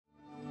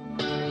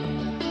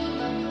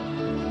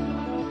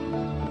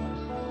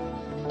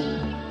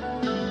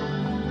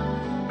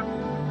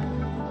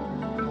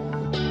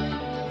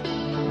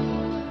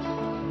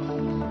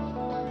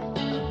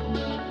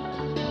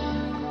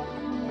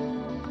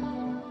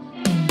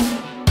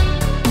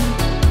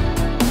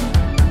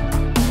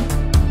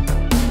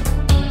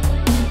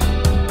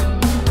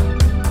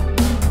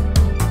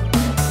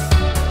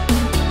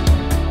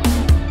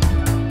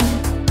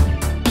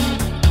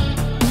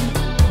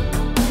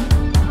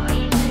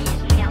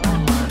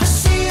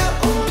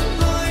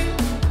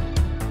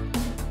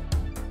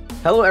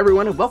Hello,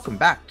 everyone, and welcome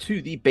back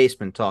to the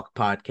Basement Talk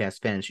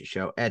Podcast Fantasy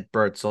Show. Ed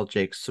Birdsall,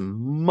 Jake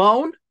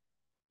Simone.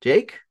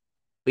 Jake,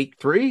 week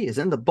 3 is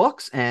in the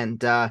books,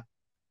 and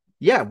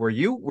yeah, were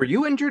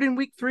you injured in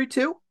week 3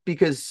 too?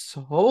 Because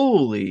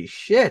holy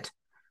shit,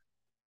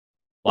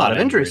 A a lot lot of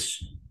of injuries.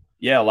 injuries.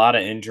 Yeah, a lot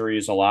of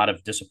injuries, a lot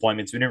of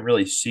disappointments. We didn't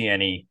really see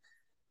any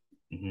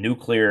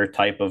nuclear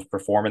type of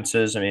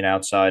performances. I mean,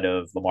 outside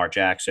of Lamar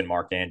Jackson,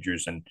 Mark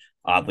Andrews, and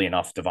oddly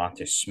enough,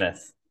 Devontae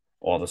Smith,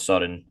 all of a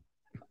sudden,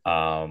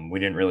 we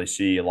didn't really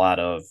see a lot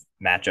of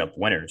matchup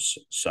winners.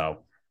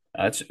 So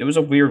it was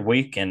a weird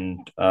week,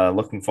 and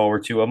looking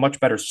forward to a much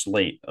better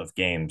slate of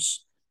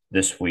games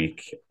this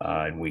week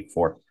in week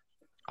 4.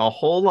 A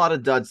whole lot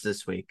of duds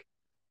this week.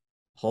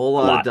 Whole A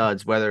lot of lot.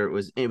 duds, whether it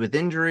was with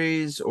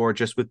injuries or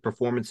just with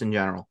performance in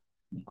general.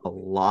 A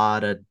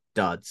lot of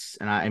duds,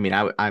 and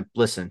I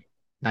listen.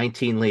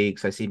 19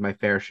 leagues, I see my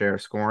fair share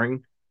of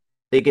scoring.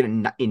 They get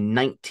in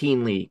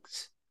 19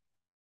 leagues.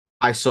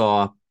 I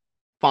saw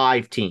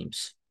 5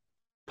 teams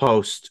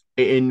post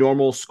in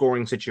normal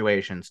scoring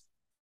situations,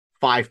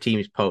 5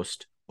 teams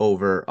post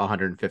over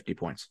 150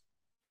 points,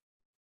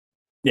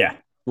 Yeah,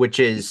 which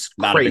is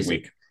not a big crazy.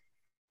 week.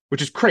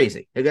 Which is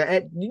crazy.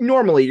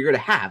 Normally, you're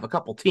going to have a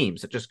couple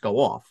teams that just go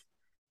off.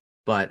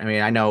 But I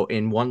mean, I know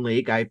in one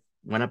league, I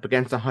went up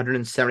against a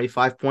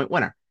 175-point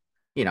winner.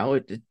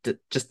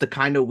 Just the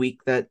kind of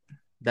week that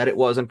it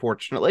was,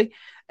 unfortunately.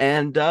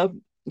 And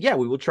yeah,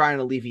 we will try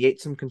and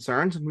alleviate some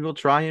concerns, and we will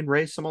try and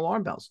raise some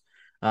alarm bells,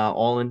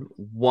 all in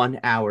 1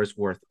 hour's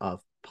worth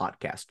of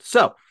podcast.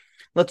 So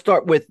let's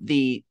start with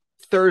the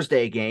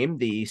Thursday game,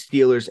 the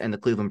Steelers and the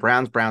Cleveland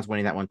Browns. Browns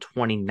winning that one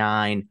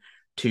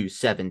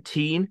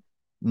 29-17.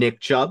 Nick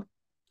Chubb,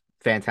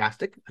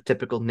 fantastic. A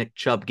typical Nick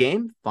Chubb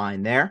game,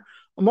 fine there.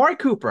 Amari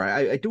Cooper,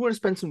 I do want to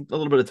spend a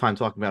little bit of time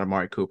talking about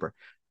Amari Cooper.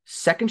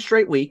 Second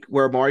straight week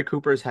where Amari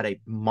Cooper has had a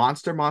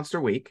monster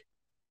week.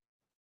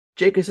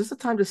 Jake, is this the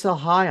time to sell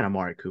high on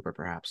Amari Cooper,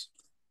 perhaps?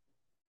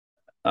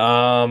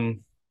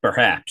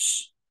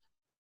 Perhaps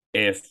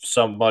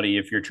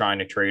if you're trying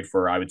to trade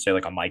for, I would say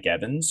like a Mike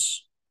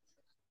Evans,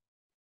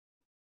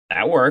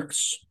 that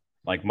works.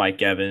 Like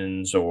Mike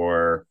Evans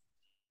or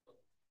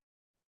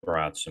throw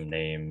out some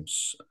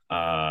names.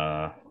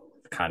 Kind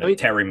I of mean,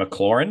 Terry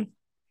McLaurin.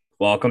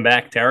 Welcome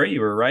back, Terry.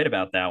 You were right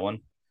about that one.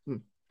 hmm,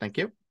 thank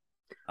you.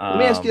 Let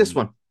me ask you this Um,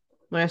 one.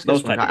 Let me ask you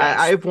this those one. type of I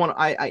guys. have one.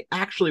 I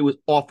actually was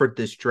offered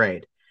this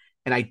trade,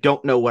 and I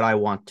don't know what I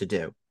want to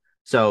do.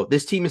 So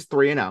this team is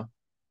 3-0.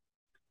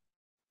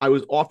 I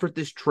was offered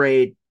this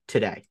trade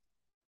today.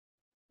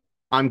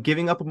 I'm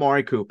giving up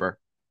Amari Cooper.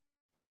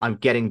 I'm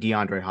getting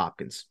DeAndre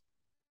Hopkins.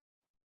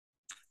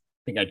 I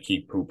think I'd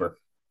keep Cooper.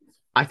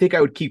 I think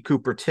I would keep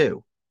Cooper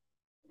too.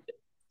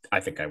 I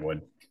think I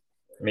would.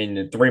 I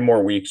mean, 3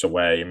 more weeks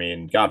away. I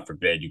mean, God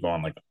forbid you go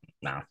on like,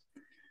 nah. I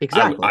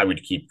Exactly.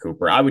 would keep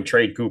Cooper. I would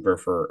trade Cooper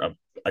for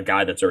a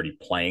guy that's already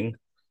playing.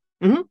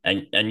 Hmm.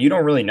 And you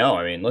don't really know.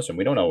 I mean, listen,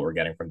 we don't know what we're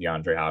getting from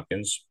DeAndre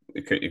Hopkins.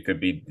 It could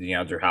be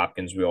DeAndre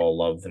Hopkins we all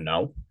love to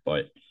know,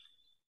 but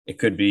it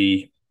could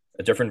be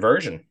a different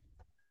version.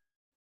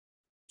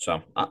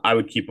 So I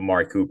would keep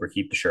Amari Cooper,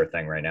 keep the sure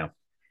thing right now.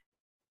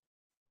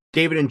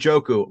 David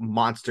Njoku,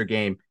 monster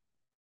game.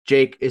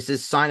 Jake, is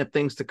this sign of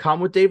things to come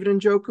with David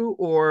Njoku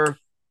or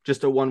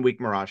just a 1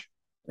 week mirage?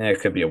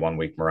 It could be a 1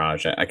 week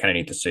mirage. I kind of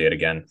need to see it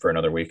again for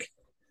another week.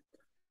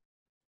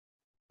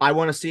 I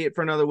want to see it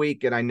for another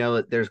week, and I know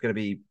that there's going to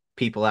be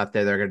people out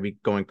there that are going to be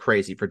going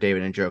crazy for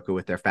David Njoku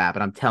with their fab.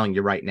 And I'm telling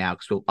you right now,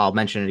 because I'll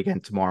mention it again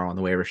tomorrow on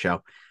the waiver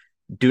show.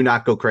 Do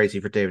not go crazy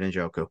for David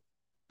Njoku.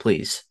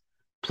 Please.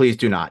 Please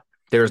do not.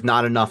 There's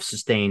not enough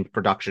sustained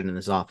production in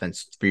this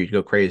offense for you to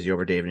go crazy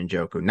over David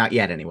Njoku. Not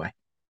yet, anyway.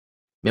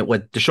 When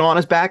Deshaun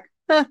is back,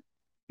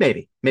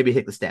 maybe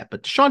hit the stat.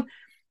 But Deshaun,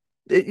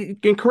 you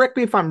can correct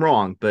me if I'm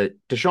wrong, but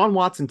Deshaun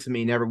Watson to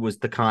me never was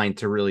the kind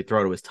to really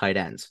throw to his tight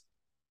ends.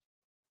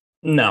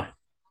 No,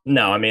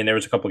 no. I mean, there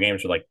was a couple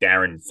games where like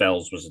Darren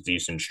Fells was a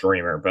decent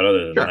streamer, but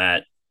other than Sure,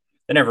 that,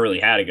 they never really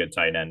had a good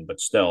tight end. But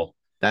still,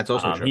 that's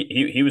also true.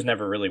 he was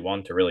never really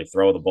one to really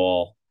throw the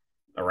ball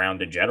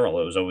around in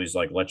general. It was always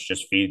like let's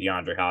just feed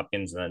DeAndre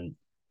Hopkins and then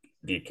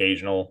the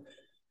occasional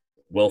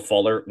Will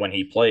Fuller when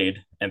he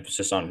played.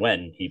 Emphasis on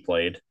when he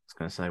played. I was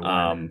gonna say when.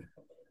 Um,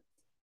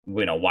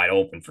 wide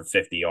open for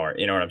 50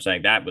 yards. You know what I'm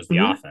saying? That was the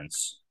Mm-hmm.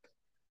 offense.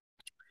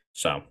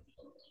 So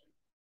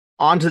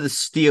On to the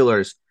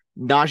Steelers.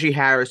 Najee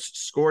Harris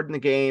scored in the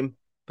game,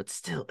 but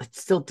still, it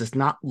still does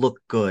not look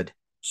good.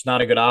 it's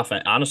not a good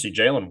offense. Honestly,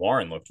 Jalen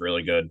Warren looked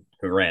really good,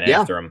 who ran Yeah,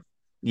 after him.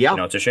 yeah.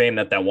 It's a shame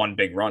that that one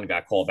big run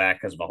got called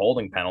back because of a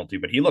holding penalty,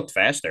 but he looked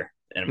faster,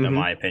 in Mm-hmm.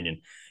 my opinion.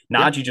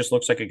 Yeah, Najee just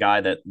looks like a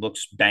guy that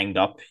looks banged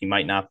up. He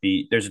might not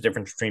be. There's a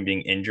difference between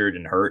being injured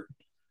and hurt.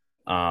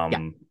 yeah.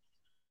 Um,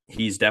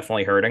 he's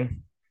definitely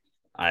hurting.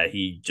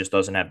 He just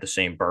doesn't have the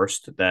same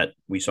burst that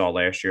we saw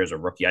last year as a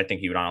rookie. I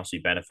think he would honestly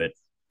benefit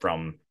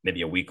from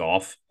maybe a week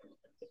off,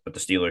 but the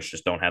Steelers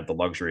just don't have the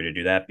luxury to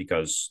do that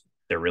because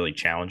they're really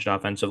challenged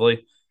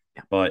offensively.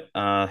 Yeah. But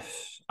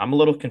I'm a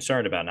little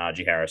concerned about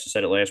Najee Harris. I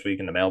said it last week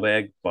in the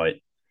mailbag, but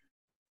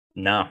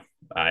no,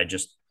 I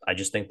just I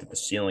just think that the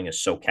ceiling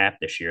is so capped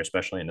this year,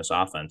 especially in this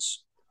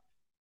offense.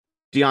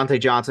 Deontay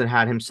Johnson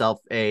had himself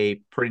a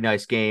pretty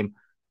nice game.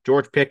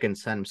 George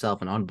Pickens had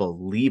himself an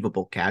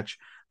unbelievable catch,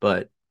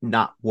 but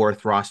not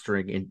worth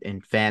rostering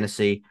in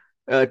fantasy.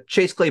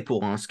 Chase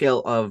Claypool on a scale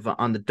of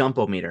on the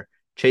dumpometer.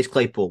 Chase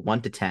Claypool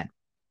 1 to 10.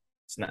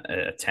 It's not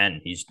a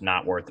 10. He's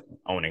not worth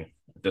owning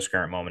at this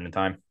current moment in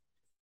time.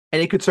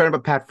 Any concern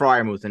about Pat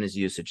Fryermuth and his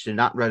usage? Did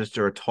not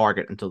register a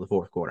target until the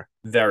fourth quarter.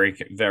 Very,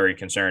 very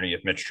concerning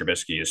if Mitch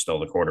Trubisky is still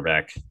the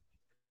quarterback.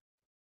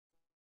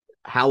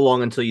 How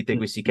long until you think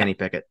we see Kenny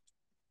Pickett?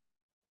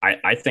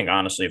 I think,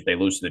 honestly, if they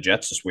lose to the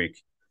Jets this week,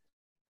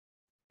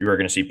 you are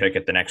going to see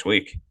Pickett the next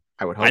week.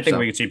 I would hope I think so.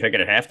 we could see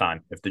Pickett at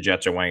halftime if the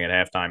Jets are winning at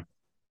halftime.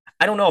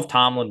 I don't know if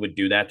Tomlin would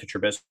do that to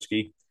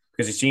Trubisky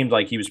because he seemed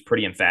like he was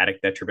pretty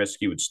emphatic that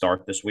Trubisky would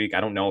start this week.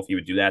 I don't know if he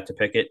would do that to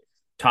Pickett.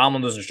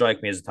 Tomlin doesn't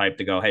strike me as the type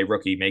to go, hey,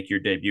 rookie, make your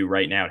debut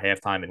right now at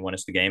halftime and win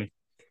us the game.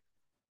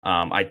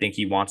 I think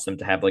he wants them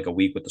to have like a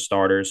week with the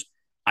starters.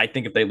 I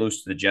think if they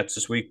lose to the Jets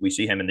this week, we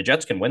see him, and the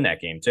Jets can win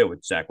that game too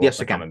with Zach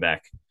Wilson coming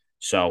back.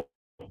 So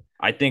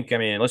I think, I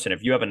mean, listen,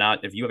 if you have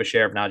a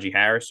share of Najee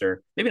Harris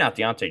or maybe not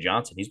Deontay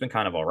Johnson, he's been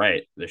kind of all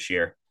right this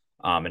year,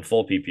 in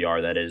full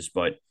PPR that is.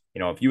 But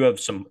if you have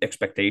some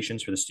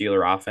expectations for the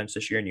Steeler offense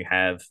this year and you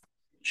have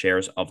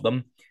shares of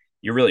them,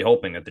 you're really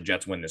hoping that the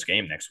Jets win this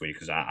game next week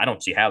because I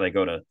don't see how they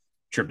go to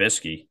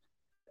Trubisky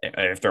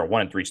if they're a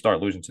 1-3 start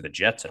losing to the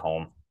Jets at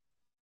home.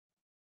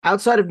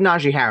 Outside of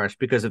Najee Harris,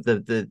 because of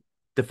the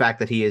fact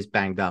that he is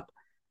banged up,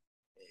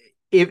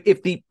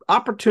 if the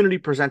opportunity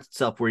presents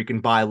itself where you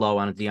can buy low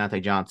on a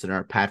Deontay Johnson or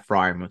a Pat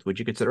Fryermuth, would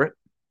you consider it?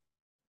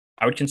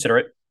 I would consider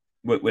it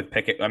with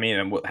Pickett. I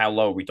mean, how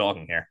low are we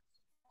talking here?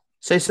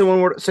 Say someone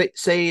were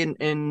say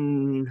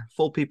in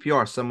full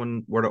PPR,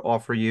 someone were to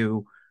offer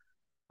you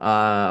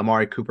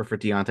Amari Cooper for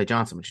Deontay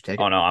Johnson. Would you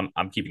take it? Oh no,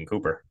 I'm keeping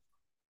Cooper.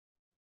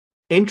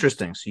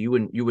 Interesting. So you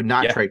would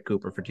not trade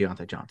Cooper for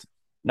Deontay Johnson?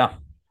 No.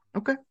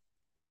 Okay.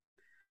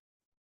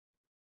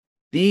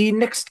 The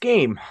next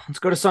game. Let's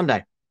go to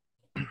Sunday.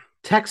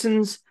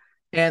 Texans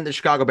and the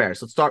Chicago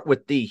Bears. Let's start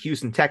with the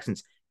Houston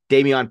Texans.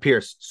 Dameon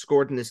Pierce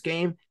scored in this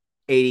game,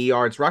 80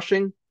 yards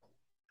rushing.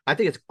 I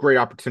think it's a great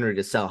opportunity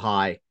to sell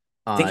high.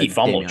 I think he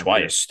fumbled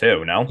twice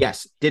too, no?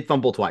 Yes, did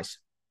fumble twice.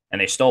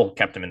 And they still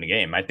kept him in the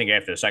game. I think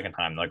after the second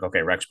time, like,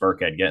 okay, Rex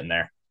Burkhead getting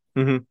there.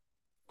 Mm-hmm.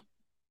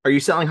 Are you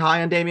selling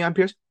high on Dameon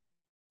Pierce?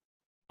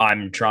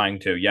 I'm trying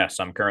to. Yes,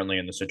 I'm currently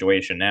in the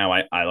situation now.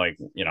 I like,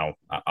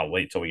 I'll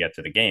wait till we get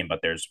to the game, but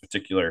there's a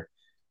particular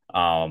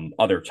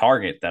other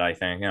target that I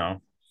think,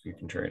 you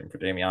can trade him for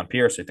Dameon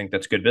Pierce. I think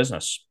that's good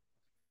business.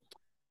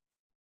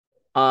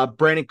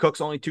 Brandon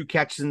Cooks, only 2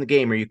 catches in the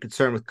game. Are you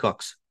concerned with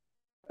Cooks?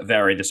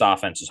 Very. This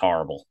offense is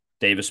horrible.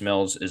 Davis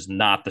Mills is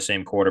not the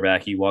same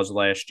quarterback he was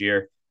last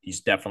year.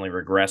 He's definitely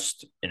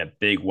regressed in a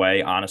big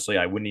way. Honestly,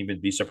 I wouldn't even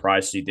be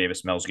surprised to see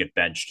Davis Mills get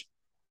benched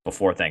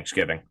before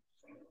Thanksgiving.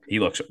 He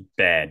looks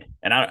bad.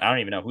 And I don't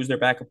even know who's their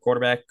backup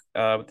quarterback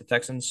with the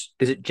Texans.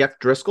 Is it Jeff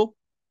Driscoll?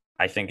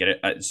 I think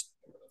it's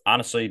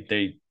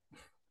honestly,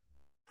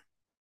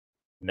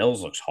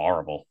 Mills looks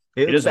horrible.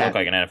 He doesn't look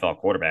like an NFL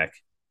quarterback.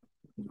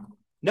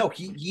 No,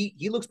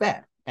 he looks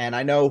bad. And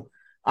I know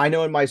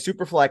in my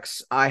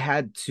Superflex, I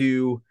had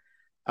to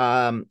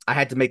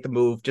make the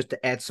move just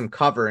to add some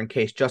cover in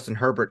case Justin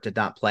Herbert did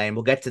not play. And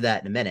we'll get to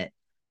that in a minute.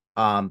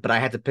 But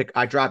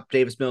I dropped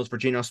Davis Mills for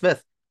Geno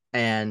Smith,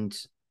 and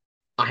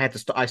I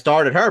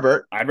started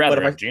Herbert. I'd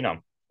rather have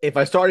Geno. If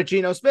I started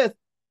Geno Smith,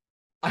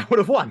 I would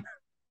have won.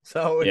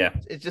 So yeah,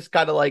 it's just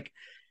kind of like,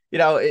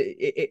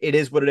 it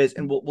is what it is.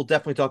 And we'll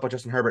definitely talk about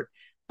Justin Herbert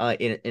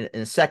in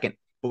a second.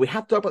 But we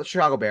have to talk about the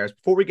Chicago Bears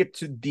before we get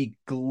to the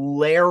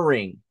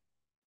glaring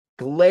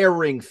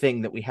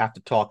thing that we have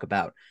to talk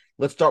about.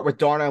 Let's start with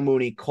Darnell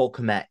Mooney, Cole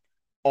Kmet.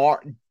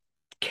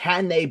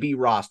 Can they be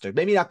rostered?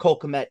 Maybe not Cole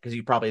Kmet because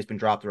he probably has been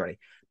dropped already.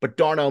 But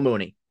Darnell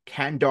Mooney.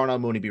 Can Darnell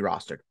Mooney be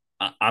rostered?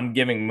 I'm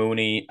giving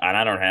Mooney, and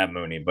I don't have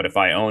Mooney, but if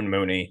I own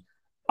Mooney,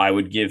 I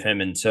would give him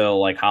until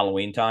like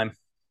Halloween time.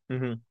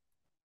 Mm-hmm.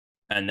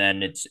 And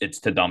then it's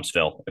to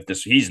Dumpsville.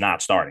 He's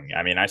not starting.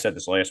 I mean, I said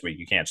this last week,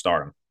 you can't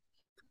start him.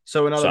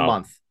 So another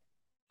month.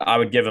 I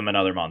would give him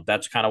another month.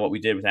 That's kind of what we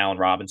did with Allen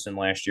Robinson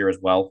last year as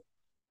well.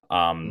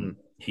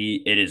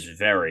 It is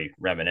very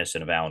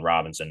reminiscent of Allen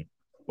Robinson,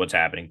 what's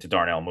happening to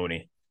Darnell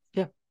Mooney.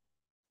 Yeah.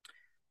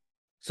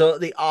 So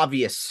the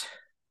obvious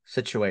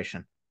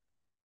situation.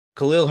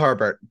 Khalil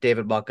Herbert,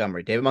 David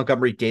Montgomery. David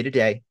Montgomery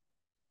day-to-day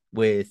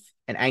with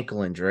an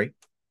ankle injury.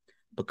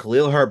 But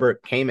Khalil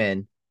Herbert came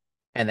in,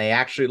 and they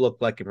actually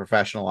looked like a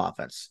professional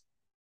offense.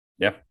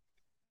 Yeah.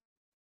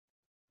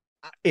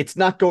 It's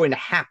not going to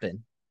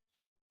happen.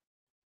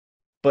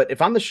 But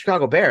if I'm the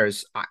Chicago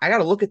Bears, I got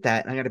to look at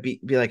that, and I got to be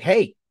like,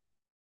 hey,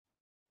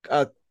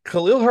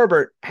 Khalil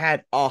Herbert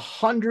had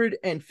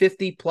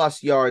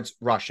 150-plus yards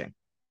rushing.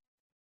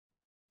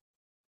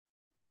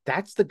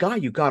 That's the guy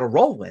you got to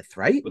roll with,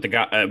 right? With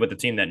the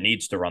team that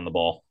needs to run the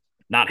ball,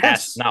 not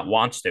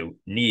wants to,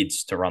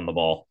 needs to run the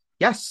ball.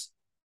 Yes,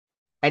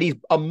 and he's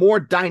a more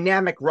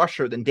dynamic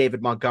rusher than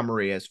David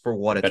Montgomery is for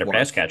what it's worth. Better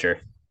pass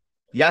catcher.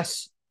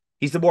 Yes,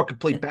 He's the more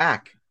complete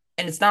back.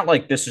 And it's not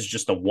like this is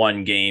just a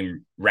one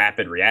game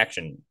rapid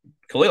reaction.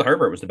 Khalil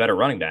Herbert was the better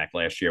running back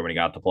last year when he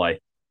got to play.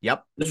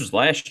 Yep. This was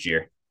last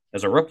year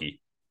as a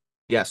rookie.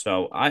 Yes.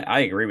 So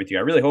I agree with you.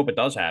 I really hope it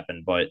does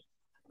happen, but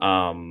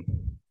um,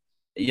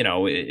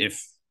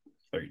 if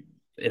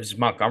it's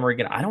Montgomery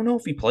again, I don't know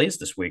if he plays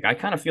this week. I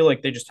kind of feel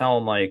like they just tell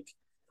him like,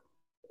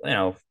 you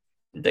know,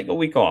 take a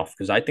week off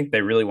because I think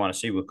they really want to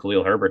see what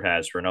Khalil Herbert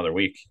has for another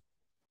week.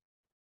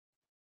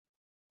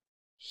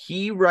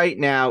 He right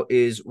now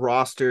is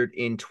rostered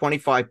in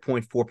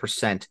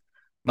 25.4%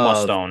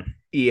 Must of own.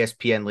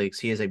 ESPN leagues.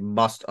 He is a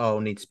must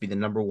own, needs to be the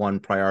number one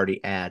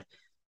priority ad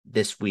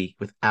this week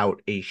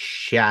without a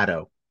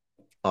shadow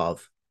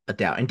of a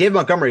doubt. And David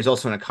Montgomery is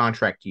also in a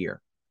contract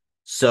year.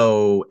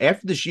 So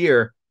after this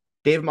year,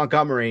 David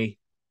Montgomery,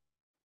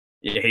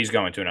 Yeah, he's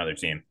going to another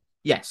team.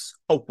 yes.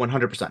 Oh,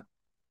 100%.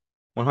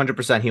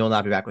 100% he will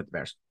not be back with the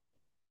Bears.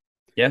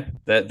 Yeah,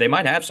 that they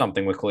might have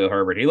something with Khalil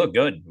Herbert. He looked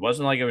good. It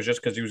wasn't like it was just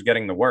because he was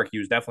getting the work. He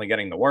was definitely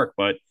getting the work,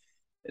 but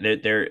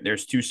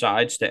there's two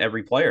sides to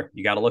every player.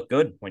 You got to look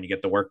good when you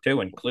get the work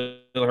too, and Khalil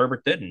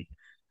Herbert did, and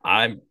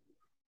I'm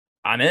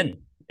I'm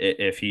in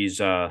if he's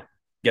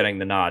getting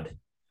the nod.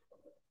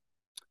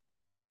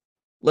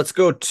 Let's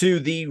go to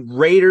the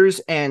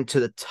Raiders and to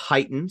the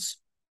Titans.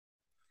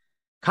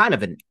 Kind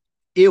of an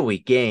illy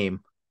game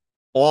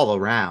all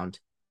around.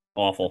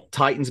 Awful.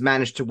 Titans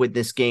managed to win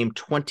this game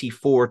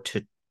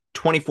 24-22.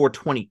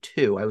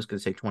 I was going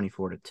to say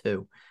 24 to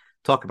 2.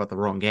 Talk about the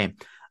wrong game.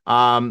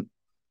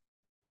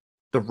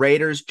 The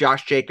Raiders,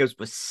 Josh Jacobs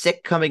was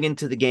sick coming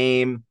into the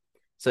game.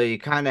 So you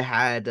kind of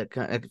had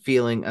a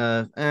feeling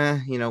of,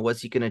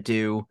 what's he going to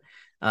do?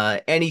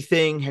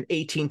 Anything, had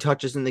 18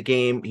 touches in the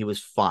game. He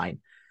was fine.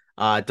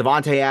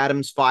 Devontae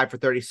Adams, 5 for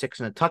 36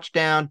 and a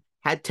touchdown.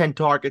 Had 10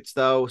 targets,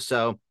 though.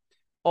 So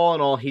all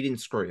in all, he didn't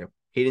screw you.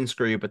 He didn't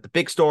screw you. But the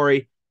big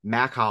story,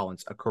 Mac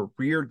Hollins, a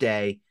career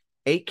day,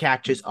 8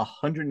 catches,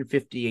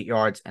 158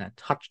 yards, and a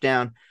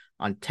touchdown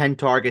on 10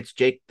 targets.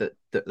 Jake, the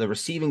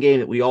receiving game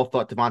that we all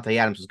thought Devontae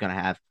Adams was going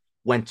to have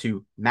went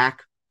to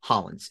Mac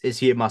Hollins. Is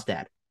he a must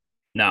add?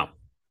 No,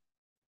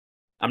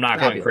 I'm not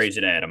Fabulous. going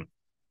crazy to add him.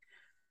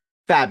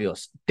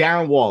 Fabulous.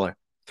 Darren Waller,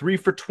 3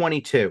 for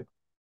 22.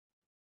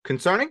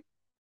 Concerning?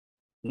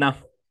 No,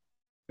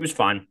 he was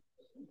fine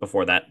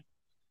before that.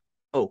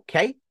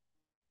 Okay.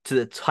 To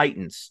the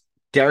Titans,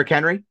 Derrick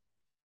Henry.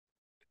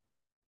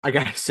 I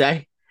got to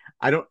say,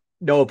 I don't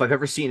know if I've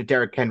ever seen a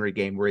Derrick Henry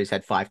game where he's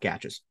had 5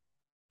 catches.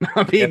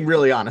 I'm being Yep.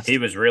 really honest. He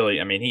was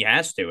really, I mean, he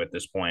has to at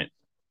this point.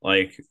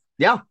 Like,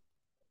 Yeah,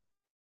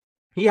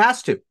 he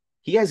has to.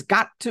 He has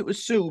got to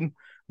assume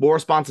more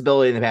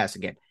responsibility in the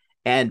passing game.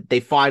 And they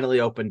finally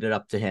opened it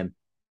up to him.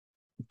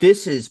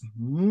 This is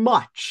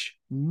much,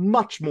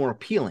 much more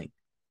appealing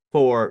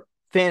for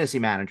fantasy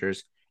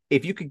managers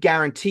if you could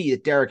guarantee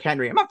that Derrick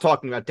Henry, I'm not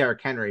talking about Derrick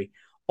Henry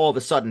all of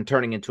a sudden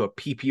turning into a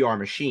PPR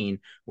machine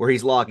where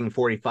he's logging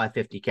 45,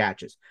 50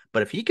 catches.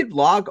 But if he could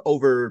log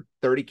over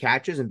 30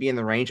 catches and be in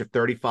the range of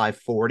 35,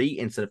 40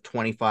 instead of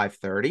 25,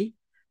 30,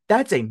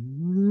 that's a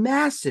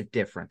massive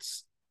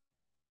difference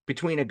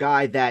between a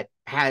guy that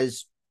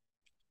has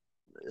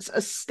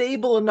a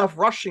stable enough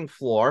rushing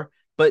floor,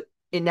 but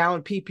now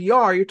in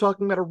PPR, you're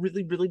talking about a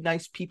really, really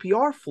nice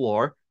PPR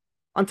floor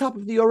on top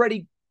of the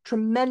already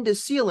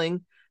tremendous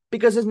ceiling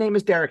because his name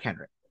is Derrick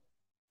Henry.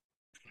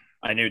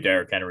 I knew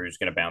Derrick Henry was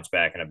going to bounce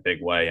back in a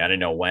big way. I didn't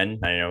know when.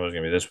 I didn't know it was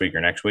going to be this week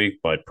or next week,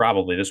 but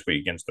probably this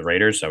week against the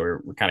Raiders. So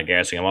we're kind of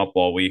gassing him up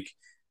all week.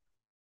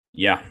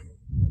 Yeah,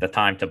 the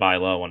time to buy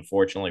low,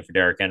 unfortunately, for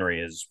Derrick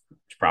Henry is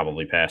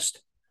probably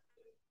past.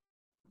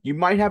 You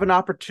might have an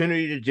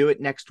opportunity to do it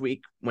next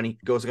week when he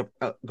goes up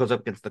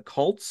against the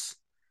Colts.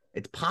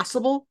 It's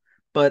possible,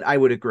 but I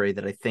would agree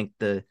that I think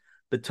the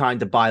time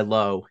to buy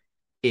low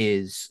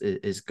is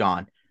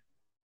gone.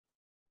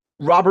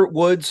 Robert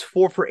Woods,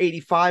 4 for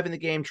 85 in the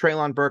game.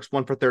 Treylon Burks,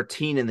 1 for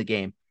 13 in the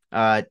game.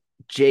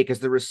 Jake, is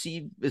the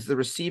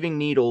receiving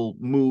needle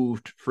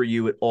moved for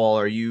you at all?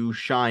 Are you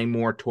shying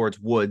more towards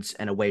Woods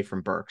and away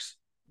from Burks?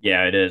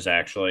 Yeah, it is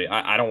actually.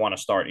 I don't want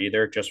to start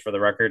either, just for the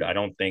record. I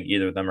don't think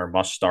either of them are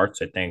must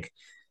starts. I think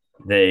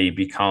they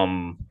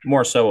become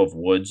more so of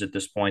Woods at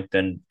this point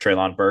than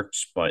Treylon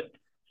Burks, but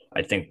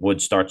I think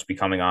Woods starts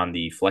becoming on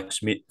the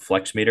flex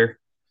meter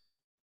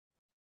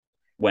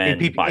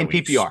when bye In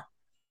weeks PPR.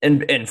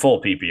 in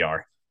full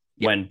PPR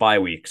Yeah. when bye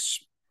weeks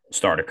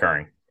start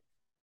occurring.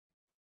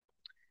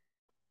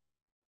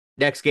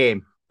 Next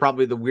game,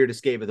 probably the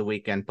weirdest game of the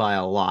weekend by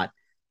a lot.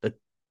 The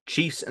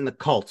Chiefs and the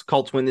Colts.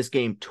 Colts win this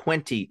game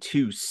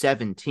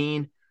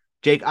 20-17.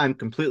 Jake, I'm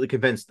completely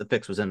convinced the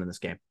fix was in this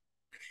game.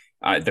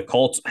 The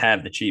Colts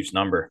have the Chiefs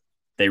number.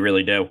 They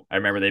really do. I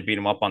remember they beat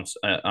them up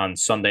on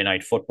Sunday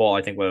Night Football.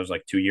 I think it was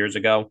like 2 years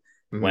ago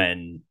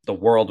when the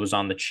world was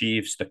on the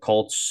Chiefs. The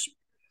Colts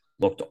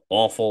looked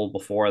awful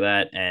before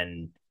that,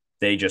 and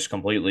they just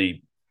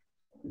completely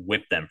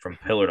whipped them from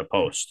pillar to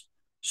post.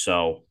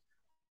 So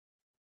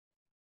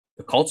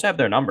the Colts have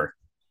their number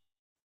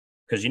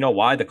because you know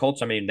why the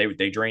Colts. I mean,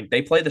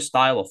 they play the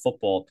style of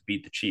football to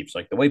beat the Chiefs.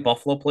 Like the way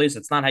Buffalo plays,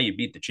 it's not how you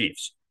beat the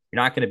Chiefs.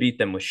 You're not going to beat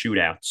them with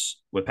shootouts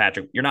with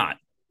Patrick. You're not.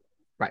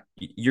 Right.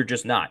 You're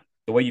just not.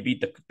 The way you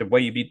beat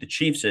the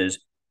Chiefs is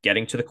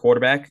getting to the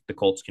quarterback. The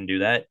Colts can do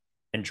that,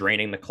 and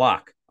draining the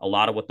clock. A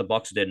lot of what the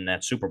Bucs did in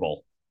that Super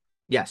Bowl.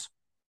 Yes.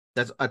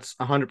 That's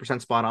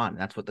 100% spot on.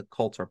 That's what the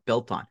Colts are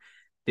built on.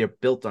 They're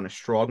built on a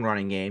strong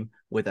running game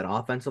with an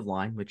offensive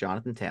line with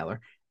Jonathan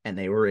Taylor, and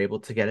they were able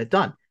to get it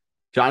done.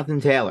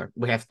 Jonathan Taylor,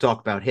 we have to talk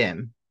about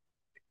him.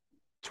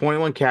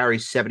 21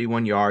 carries,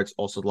 71 yards,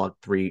 also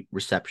logged 3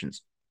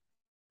 receptions.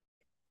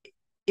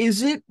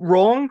 Is it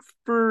wrong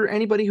for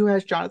anybody who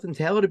has Jonathan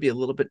Taylor to be a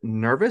little bit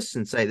nervous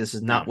and say this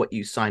is not No, what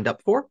you signed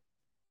up for?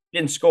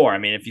 didn't score. I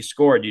mean, if you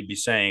scored, you'd be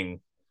saying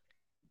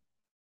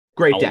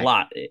Great a day.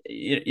 lot.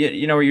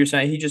 You know what you're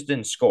saying? He just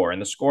didn't score,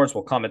 and the scores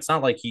will come. It's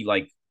not like he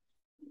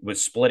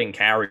was splitting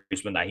carries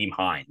with Nyheim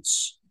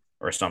Hines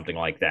or something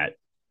like that.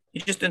 He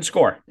just didn't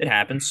score. It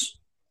happens.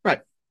 Right.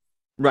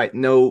 Right.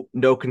 No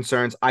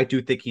concerns. I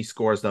do think he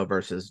scores though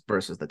versus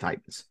the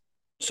Titans.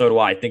 So do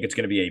I. I think it's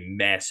going to be a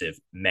massive,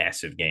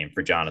 massive game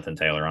for Jonathan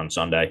Taylor on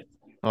Sunday.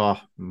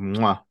 Oh,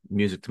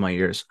 music to my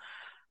ears.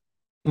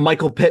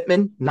 Michael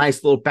Pittman,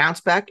 nice little bounce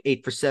back,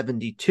 8 for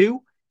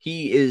 72.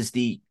 He is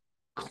the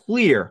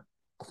clear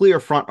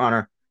front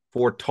runner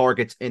for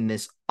targets in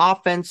this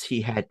offense.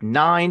 He had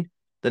 9.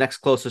 The next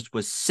closest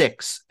was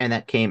 6, and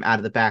that came out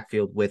of the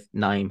backfield with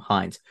Nyheim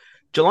Hines.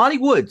 Jelani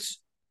Woods,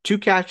 2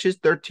 catches,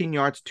 13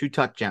 yards, 2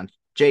 touchdowns.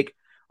 Jake,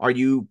 are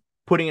you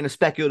putting in a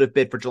speculative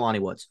bid for Jelani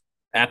Woods?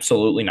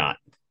 Absolutely not.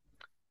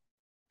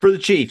 For the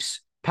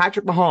Chiefs,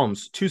 Patrick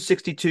Mahomes,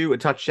 262, a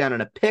touchdown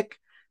and a pick.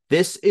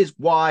 This is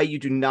why you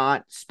do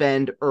not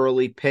spend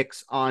early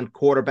picks on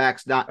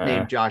quarterbacks not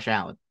named Josh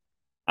Allen.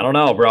 I don't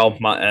know, bro.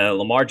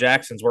 Lamar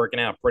Jackson's working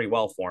out pretty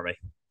well for me.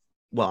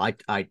 Well,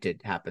 I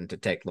did happen to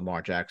take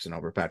Lamar Jackson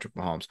over Patrick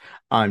Mahomes.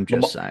 I'm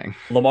just saying.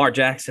 Lamar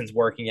Jackson's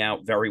working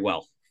out very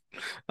well.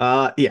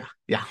 Yeah.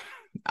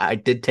 I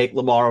did take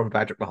Lamar over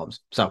Patrick Mahomes.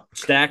 So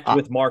stacked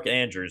with Mark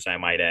Andrews, I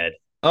might add.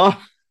 Oh,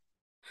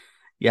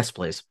 yes,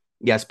 please.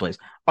 Yes, please.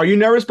 Are you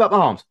nervous about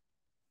Mahomes?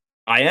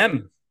 I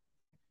am.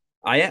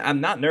 I'm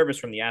not nervous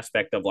from the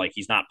aspect of like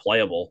he's not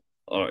playable,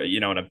 or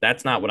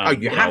that's not what I'm. Oh,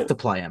 you have to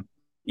play him.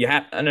 You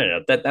have no.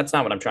 That's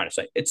not what I'm trying to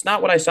say. It's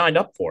not what I signed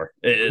up for.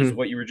 Is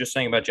what you were just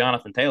saying about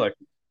Jonathan Taylor.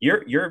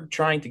 You're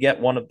trying to get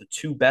one of the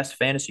 2 best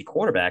fantasy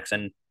quarterbacks,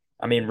 and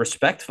I mean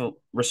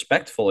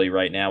respectfully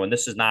right now. And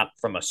this is not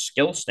from a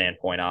skill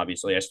standpoint.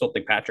 Obviously, I still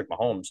think Patrick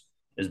Mahomes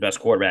is the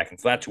best quarterback, and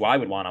that's who I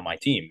would want on my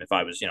team if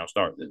I was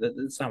start.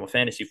 That's not what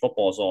fantasy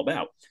football is all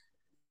about.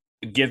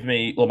 Give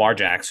me Lamar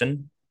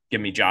Jackson. Give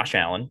me Josh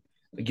Allen.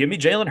 Give me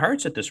Jalen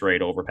Hurts at this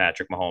rate over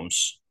Patrick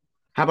Mahomes.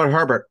 How about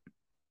Herbert?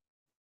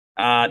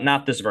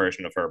 Not this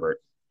version of Herbert.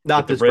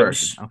 Not this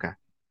version. Okay.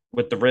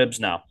 With the ribs,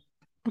 no.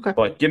 Okay.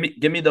 But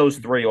give me those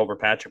 3 over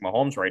Patrick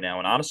Mahomes right now.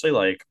 And honestly,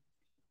 we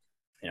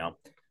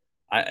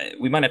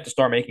might have to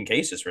start making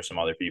cases for some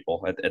other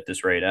people at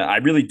this rate. I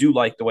really do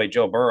like the way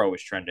Joe Burrow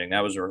is trending.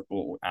 I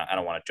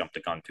don't want to jump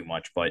the gun too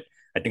much, but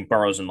I think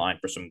Burrow's in line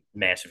for some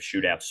massive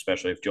shootouts,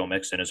 especially if Joe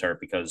Mixon is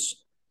hurt,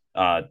 because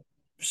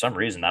for some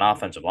reason that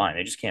offensive line,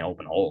 they just can't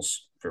open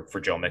holes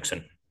for Joe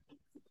Mixon.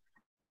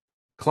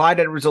 Clyde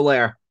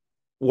Edwards-Helaire,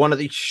 one of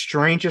the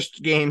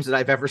strangest games that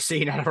I've ever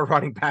seen out of a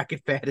running back in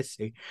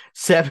fantasy.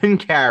 7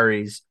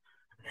 carries,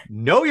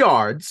 no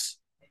yards,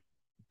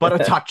 but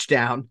a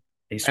touchdown.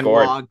 He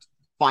scored. And logged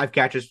 5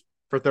 catches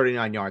for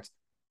 39 yards.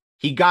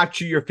 He got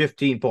you your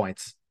 15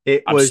 points.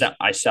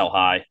 I sell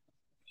high.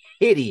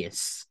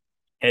 Hideous.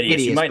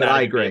 You might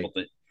not agree.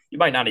 You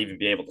might not even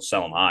be able to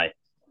sell him high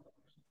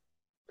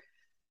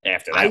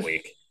after that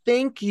week. I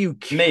think you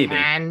can.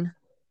 Maybe.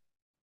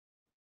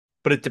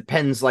 But it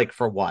depends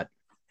for what.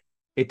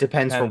 It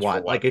depends for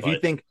what.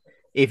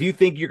 If you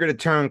think you're going to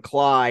turn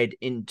Clyde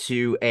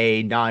into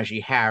a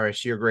Najee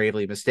Harris, you're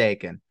gravely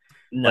mistaken.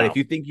 No. But if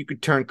you think you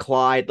could turn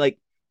Clyde,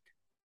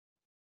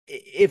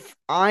 if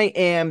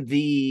I'm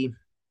the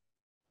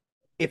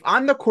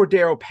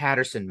Cordero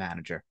Patterson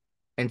manager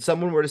and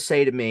someone were to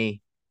say to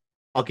me,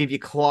 I'll give you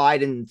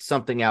Clyde and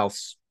something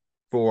else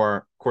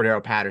for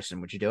Cordero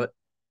Patterson, would you do it?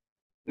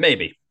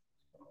 Maybe.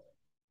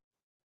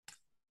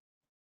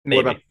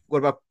 What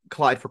about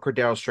Clyde for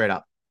Cordero straight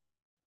up?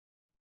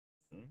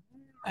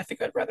 I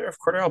think I'd rather have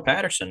Cordero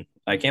Patterson.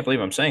 I can't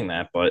believe I'm saying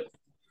that, but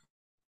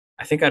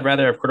I think I'd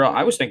rather have Cordero.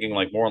 I was thinking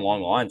more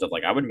along the lines of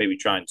I would maybe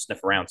try and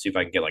sniff around, see if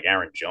I can get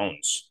Aaron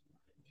Jones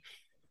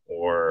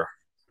or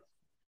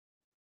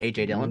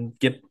AJ Dillon.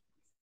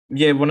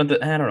 One of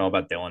the. I don't know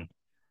about Dillon.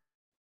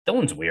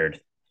 Dillon's weird.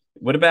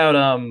 What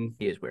about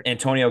he is weird.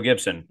 Antonio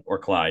Gibson or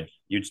Clyde?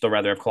 You'd still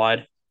rather have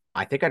Clyde?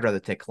 I think I'd rather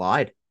take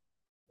Clyde.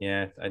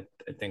 Yeah, I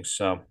think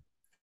so.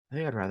 I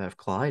think I'd rather have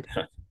Clyde.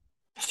 What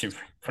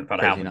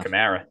about Alvin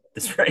Kamara?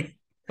 This rate?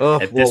 We'll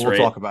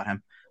talk about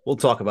him. We'll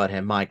talk about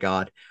him. My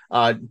God.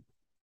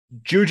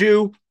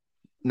 Juju,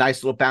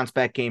 nice little bounce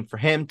back game for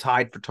him.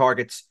 Tied for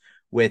targets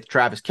with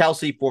Travis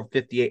Kelce,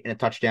 458 and a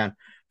touchdown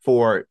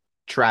for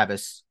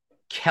Travis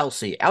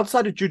Kelce.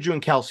 Outside of Juju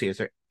and Kelce, is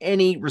there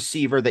any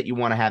receiver that you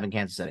want to have in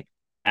Kansas City?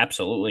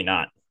 Absolutely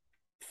not.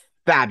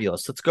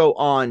 Fabulous. Let's go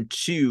on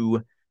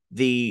to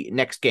the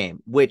next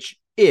game, which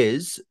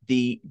is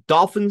the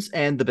Dolphins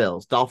and the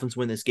Bills. Dolphins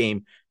win this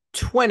game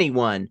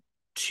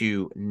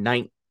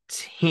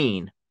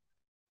 21-19.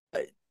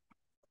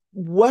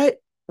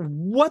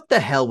 What the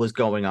hell was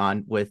going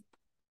on with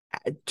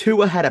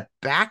Tua? Had a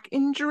back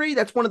injury?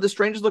 That's one of the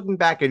strangest looking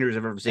back injuries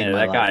I've ever seen in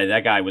my life.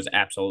 That guy was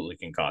absolutely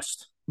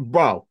concussed.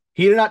 Bro,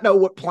 he did not know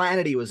what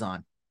planet he was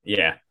on.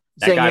 Yeah.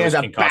 That Saying guy he was has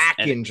a concussed.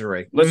 back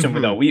injury.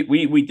 Listen, though,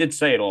 we did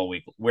say it all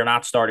week. We're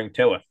not starting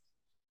Tua.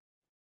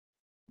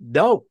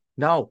 No.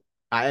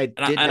 I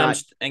did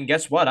not. And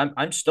guess what?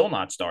 I'm still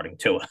not starting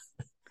Tua.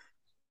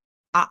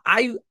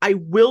 I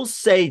will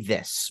say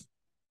this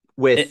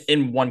with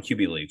in one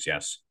QB leagues,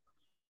 yes.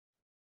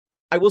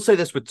 I will say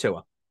this with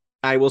Tua.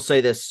 I will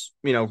say this,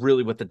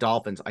 really with the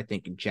Dolphins, I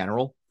think in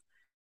general.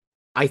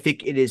 I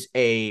think it is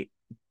a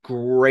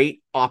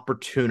great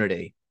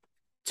opportunity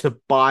to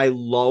buy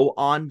low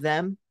on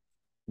them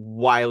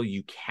while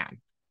you can.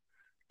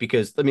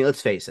 Because,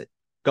 let's face it,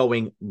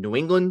 going New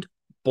England,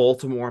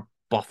 Baltimore,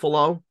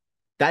 Buffalo,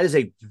 that is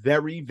a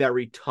very,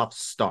 very tough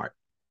start.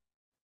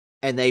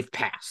 And they've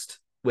passed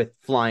with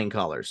flying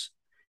colors.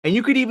 And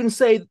you could even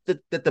say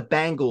that the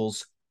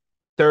Bengals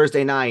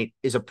Thursday night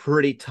is a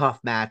pretty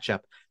tough matchup.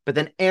 But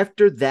then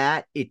after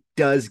that, it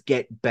does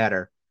get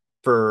better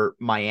for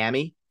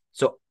Miami.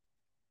 So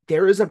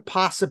there is a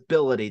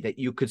possibility that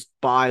you could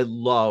buy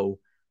low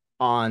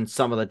on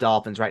some of the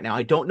Dolphins right now.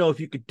 I don't know if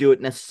you could do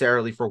it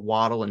necessarily for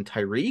Waddle and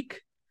Tyreek,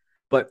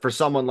 but for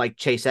someone like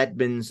Chase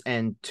Edmonds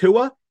and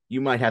Tua,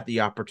 you might have the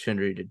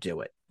opportunity to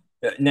do it.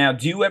 Now,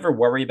 do you ever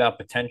worry about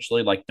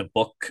potentially like the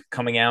book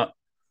coming out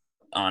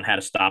on how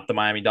to stop the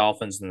Miami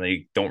Dolphins and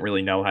they don't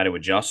really know how to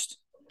adjust?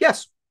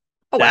 Yes.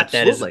 Oh,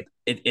 absolutely.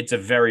 It's a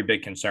very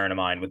big concern of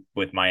mine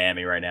with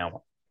Miami right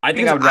now. I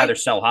think I would rather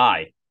sell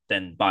high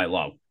than buy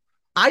low.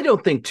 I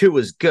don't think Tua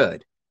is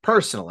good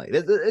personally.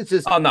 It's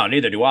just no,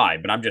 neither do I.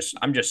 But I'm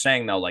just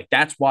saying though, like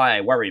that's why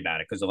I worry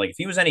about it because like if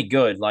he was any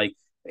good, like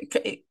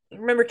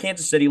remember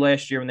Kansas City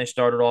last year when they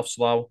started off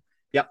slow?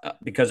 Yep.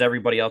 Because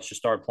everybody else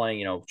just started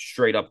playing,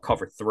 straight up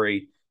cover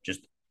three,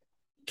 just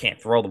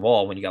can't throw the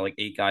ball when you got like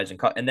 8 guys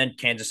and then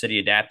Kansas City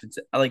adapted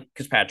to,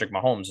 because Patrick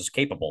Mahomes is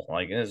capable.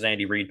 Like this is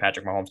Andy Reid,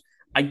 Patrick Mahomes.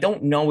 I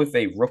don't know if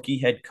a rookie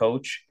head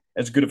coach,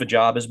 as good of a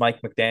job as Mike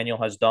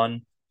McDaniel has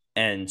done,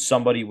 and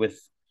somebody with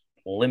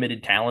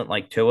limited talent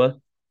like Tua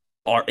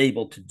are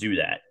able to do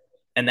that.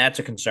 And that's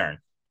a concern.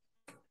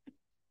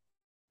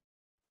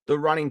 The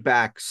running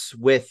backs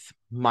with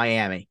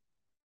Miami,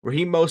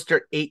 Raheem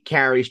Mostert, 8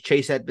 carries,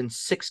 Chase Edmonds,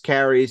 6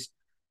 carries.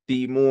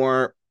 The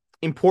more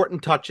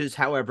important touches,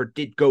 however,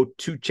 did go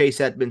to Chase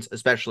Edmonds,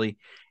 especially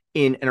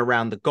in and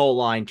around the goal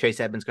line. Chase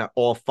Edmonds got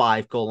all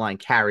 5 goal line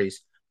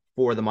carries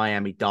for the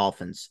Miami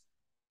Dolphins.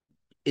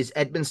 Is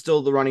Edmonds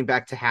still the running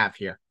back to have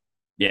here?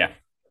 Yeah.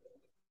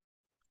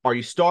 Are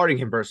you starting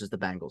him versus the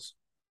Bengals?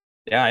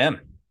 Yeah, I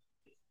am.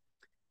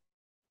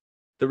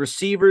 The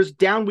receivers,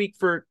 down week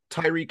for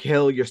Tyreek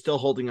Hill. You're still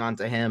holding on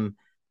to him.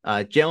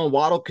 Jalen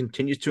Waddle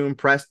continues to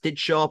impress. Did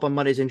show up on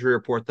Monday's injury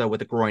report, though,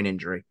 with a groin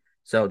injury.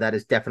 So that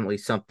is definitely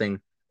something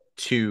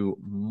to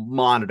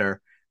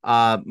monitor.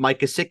 Mike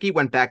Gesicki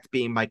went back to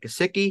being Mike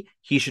Gesicki.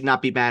 He should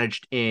not be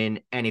managed in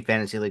any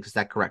fantasy leagues. Is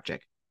that correct,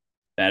 Jake?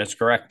 That is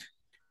correct.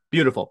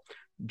 Beautiful.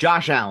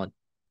 Josh Allen,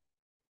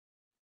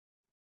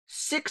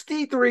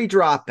 63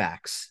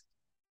 dropbacks.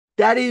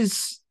 That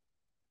is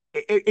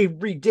a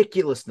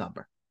ridiculous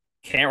number.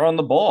 Can't run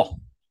the ball.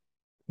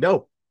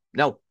 No,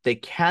 they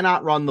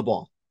cannot run the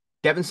ball.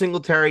 Devin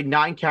Singletary,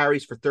 9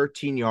 carries for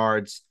 13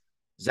 yards.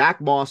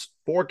 Zach Moss,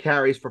 4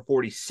 carries for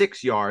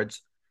 46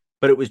 yards.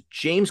 But it was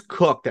James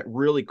Cook that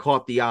really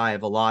caught the eye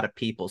of a lot of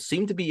people.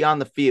 Seemed to be on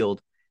the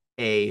field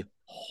a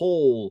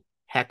whole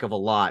heck of a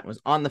lot.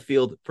 Was on the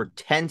field for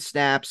 10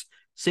 snaps.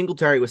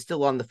 Singletary was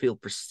still on the field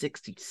for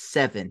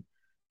 67.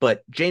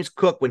 But James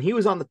Cook, when he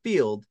was on the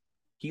field,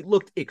 he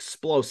looked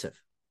explosive.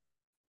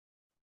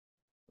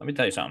 Let me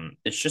tell you something.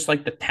 It's just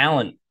like the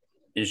talent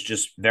is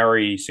just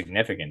very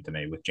significant to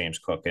me with James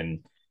Cook and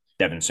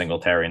Devin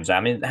Singletary. And I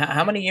mean,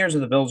 how many years are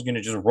the Bills going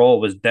to just roll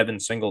with Devin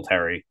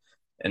Singletary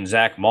and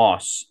Zach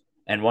Moss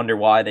and wonder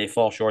why they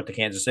fall short to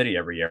Kansas City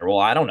every year? Well,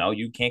 I don't know.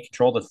 You can't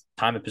control the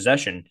time of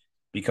possession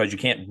because you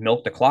can't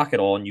milk the clock at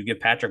all, and you give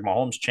Patrick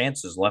Mahomes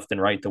chances left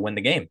and right to win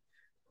the game.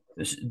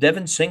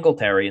 Devin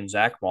Singletary and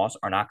Zach Moss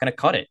are not going to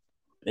cut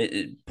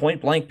it. Point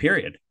blank,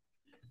 period.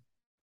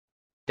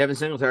 Devin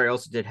Singletary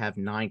also did have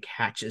 9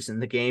 catches in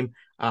the game.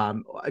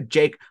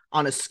 Jake,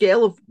 on a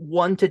scale of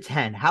 1 to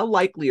 10, how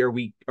likely are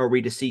we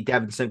to see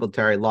Devin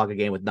Singletary log a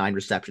game with 9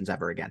 receptions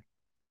ever again?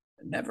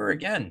 Never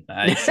again.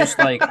 It's just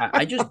like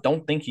I just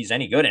don't think he's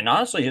any good. And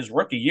honestly, his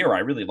rookie year, I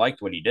really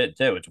liked what he did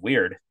too. It's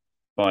weird,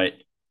 but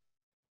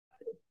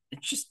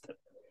it's just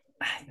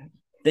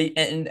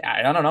and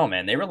I don't know,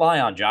 man. They rely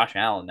on Josh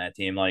Allen, that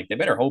team. Like they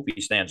better hope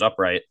he stands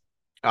upright.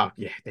 Oh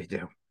yeah, they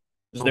do.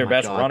 This is their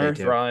best runner,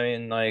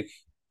 throwing like.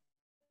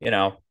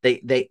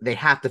 They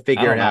have to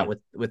figure it out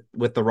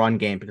with the run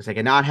game because they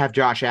cannot have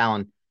Josh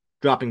Allen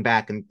dropping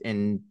back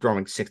and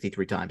throwing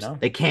 63 times. No.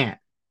 They can't.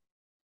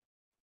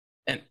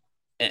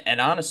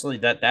 And honestly,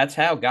 that's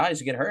how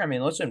guys get hurt. I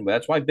mean, listen,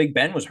 that's why Big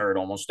Ben was hurt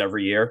almost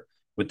every year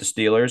with the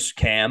Steelers.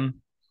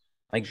 Cam,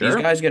 like these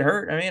Sure. guys get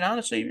hurt. I mean,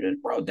 honestly,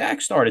 bro,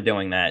 Dak started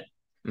doing that.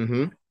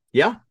 Mm-hmm.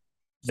 Yeah.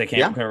 They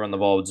Yeah. can't run the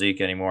ball with Zeke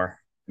anymore.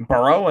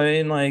 Burrow, I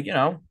mean, like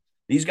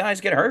these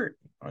guys get hurt.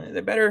 I mean,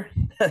 they better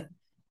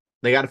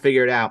They got to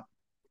figure it out.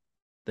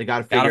 They got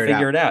to got to figure it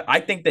figure out. it out.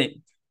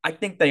 I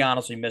think they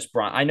honestly miss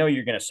Brian. I know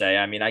you're gonna say.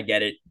 I mean, I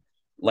get it.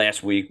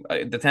 Last week,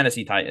 the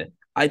Tennessee Titan.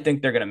 I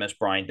think they're gonna miss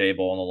Brian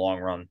Dable in the long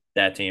run.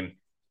 That team,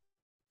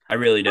 I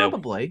really do.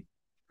 Probably.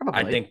 I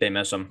Probably. think they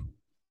miss him.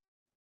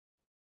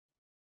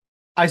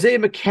 Isaiah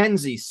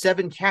McKenzie,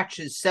 7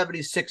 catches,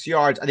 76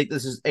 yards. I think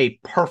this is a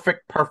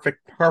perfect,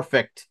 perfect,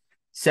 perfect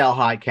sell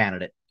high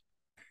candidate.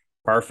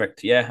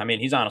 Perfect. Yeah, I mean,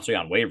 he's honestly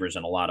on waivers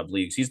in a lot of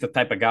leagues. He's the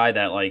type of guy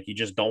that like you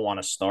just don't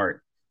want to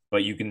start,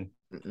 but you can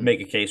Mm-mm.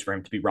 make a case for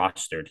him to be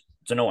rostered.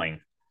 It's annoying.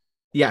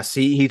 Yes,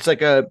 he's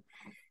like a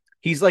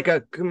who's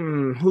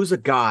a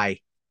guy?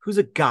 Who's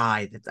a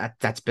guy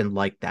that's been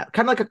like that?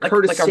 Kind of like a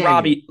Curtis Like a Samuel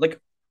Robbie, like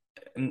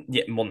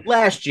yeah. Well,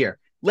 last year.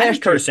 how did Last year's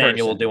Curtis Curtis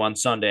Samuel do Samuel. on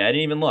Sunday? I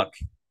didn't even look.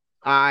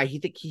 He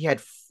think he had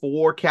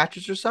 4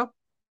 catches or so.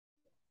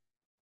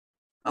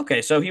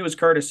 Okay, so he was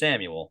Curtis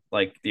Samuel,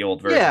 like the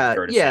old version of Yeah,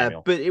 Curtis yeah,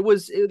 Samuel. but I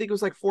think it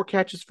was like 4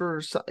 catches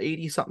for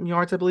 80 something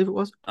yards, I believe it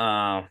was.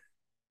 Uh,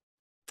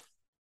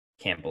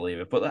 can't believe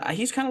it. But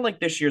he's kind of like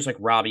this year's like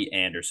Robbie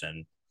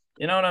Anderson.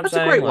 You know what I'm That's a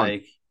saying? great one.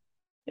 Like,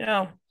 you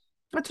know,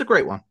 That's a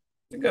great one.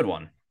 a good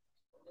one.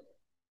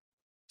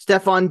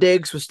 Stephon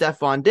Diggs was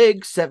Stephon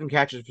Diggs, 7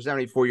 catches for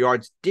 74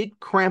 yards. Did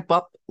cramp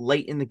up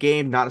late in the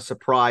game. Not a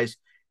surprise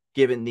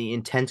given the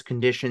intense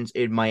conditions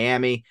in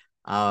Miami.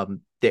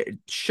 There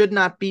should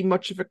not be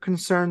much of a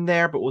concern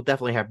there, but we'll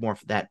definitely have more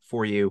of that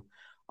for you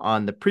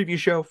on the preview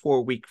show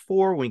for week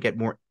 4 when we get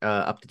more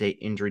up to date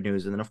injury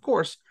news. And then, of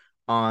course,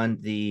 on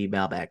the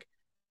mailbag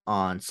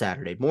on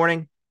Saturday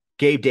morning.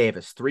 Gabe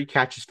Davis, 3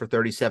 catches for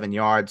 37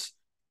 yards.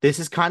 This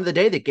is kind of the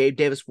day that Gabe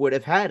Davis would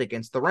have had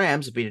against the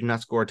Rams if he did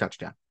not score a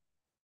touchdown.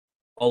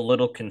 A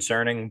little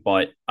concerning,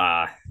 but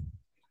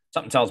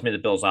something tells me the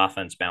Bills'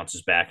 offense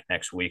bounces back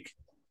next week.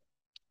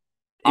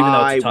 Even though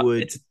I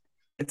would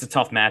it's a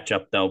tough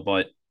matchup though.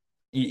 But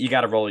you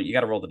got to roll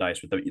the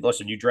dice with the.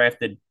 Listen, you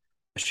drafted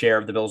a share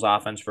of the Bills'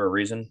 offense for a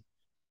reason.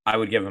 I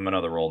would give him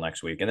another roll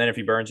next week, and then if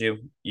he burns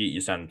you, you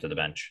send him to the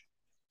bench.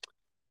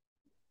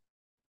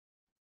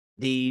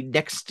 the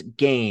next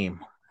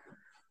game.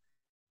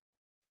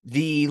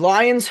 The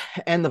Lions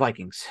and the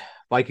Vikings.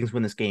 Vikings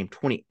win this game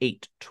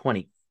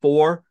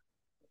 28-24.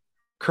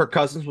 Kirk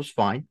Cousins was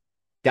fine.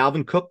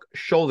 Dalvin Cook,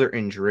 shoulder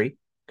injury,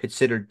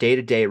 considered day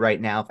to day right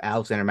now. If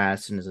Alexander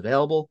Madison is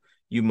available,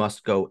 you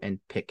must go and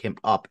pick him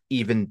up,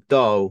 even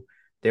though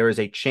there is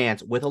a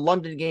chance with a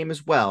London game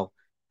as well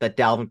that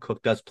Dalvin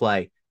Cook does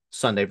play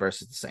Sunday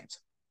versus the Saints.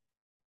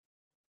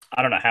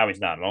 I don't know how he's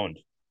not owned.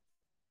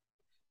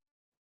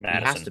 He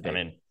has Madison. to I be.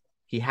 mean,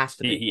 He has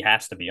to be. he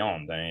has to be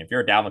owned. I mean, if you're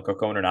a Dalvin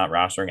Cook owner not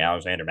rostering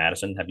Alexander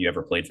Madison, have you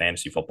ever played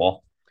fantasy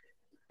football?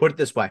 Put it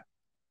this way.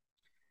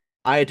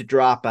 I had to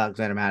drop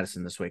Alexander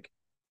Madison this week,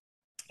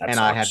 That and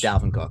I have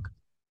sucks. Dalvin Cook.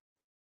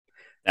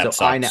 That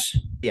So I know.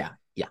 sucks. Yeah,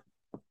 yeah.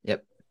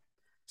 Yep.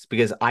 It's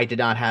because I did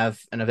not have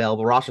an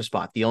available roster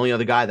spot. The only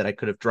other guy that I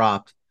could have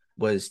dropped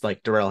was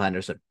like Darrell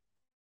Henderson.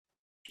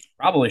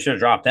 Probably should have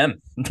dropped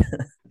him.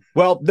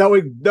 Well,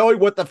 knowing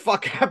what the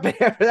fuck happened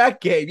after that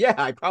game, yeah,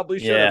 I probably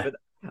should have. Yeah,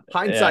 But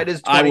hindsight yeah.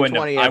 is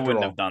 2020 I after wouldn't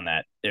all. have done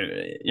that.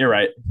 You're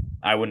right.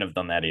 I wouldn't have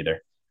done that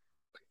either.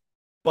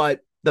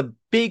 But the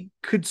big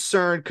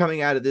concern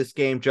coming out of this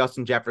game,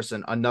 Justin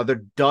Jefferson,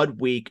 another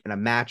dud week in a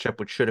matchup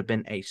which should have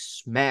been a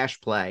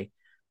smash play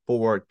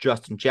for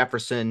Justin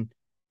Jefferson.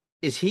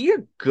 Is he a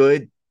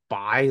good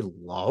buy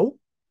low?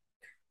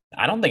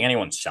 I don't think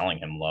anyone's selling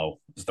him low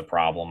is the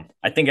problem.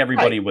 I think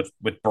everybody Right.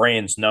 with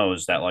brains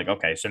knows that like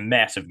okay, some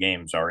massive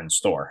games are in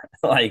store.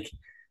 Like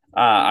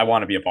I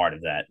want to be a part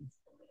of that.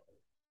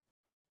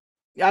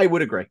 Yeah, I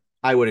would agree.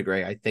 I would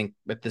agree. I think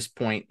at this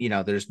point,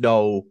 there's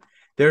no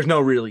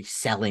really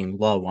selling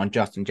low on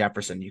Justin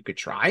Jefferson. You could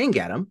try and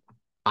get him.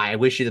 I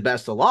wish you the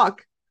best of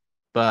luck,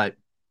 but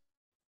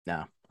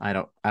no, I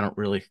don't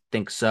really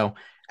think so.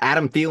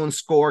 Adam Thielen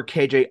score,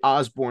 KJ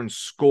Osborne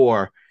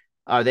score.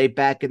 Are they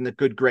back in the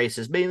good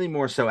graces? Mainly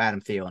more so Adam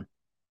Thielen.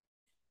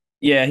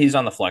 Yeah, he's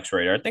on the flex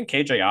radar. I think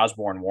KJ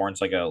Osborne warrants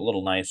like a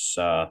little nice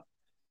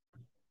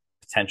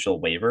potential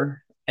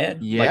waiver ad,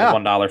 like a Yeah.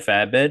 $1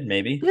 fab bid,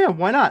 maybe. Yeah,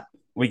 why not?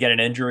 We get an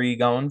injury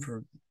going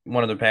for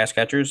one of the pass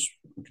catchers.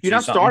 We could You're see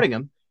not something. starting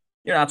him.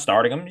 You're not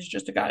starting him. He's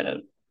just a guy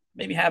to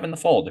maybe have in the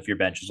fold if your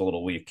bench is a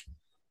little weak.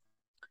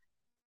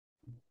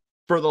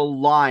 For the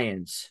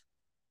Lions.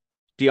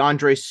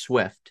 DeAndre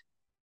Swift,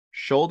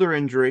 shoulder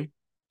injury,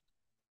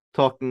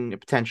 talking a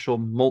potential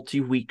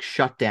multi-week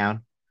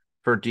shutdown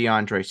for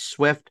DeAndre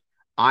Swift.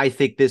 I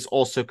think this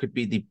also could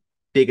be the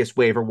biggest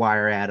waiver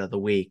wire ad of the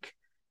week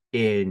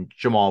in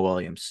Jamal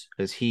Williams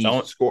because he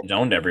scored. It's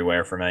owned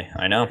everywhere for me.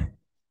 I know.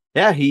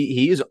 Yeah,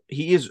 he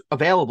is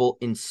available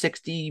in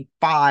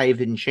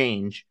 65 and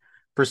change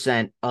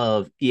percent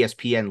of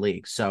ESPN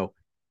leagues. So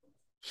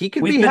He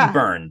could We've be been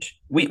burned.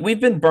 We've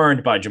been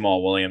burned by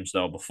Jamal Williams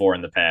though before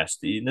in the past.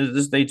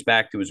 This dates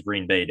back to his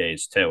Green Bay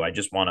days too. I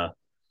just want to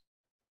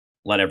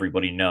let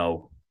everybody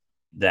know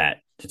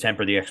that to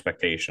temper the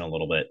expectation a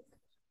little bit.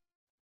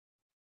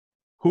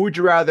 Who would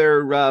you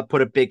rather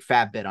put a big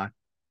fat bid on?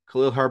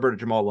 Khalil Herbert or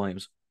Jamal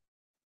Williams?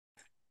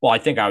 Well, I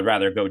think I would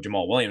rather go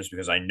Jamal Williams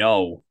because I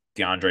know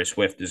DeAndre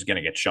Swift is going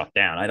to get shut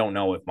down. I don't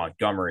know if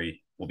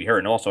Montgomery will be hurt.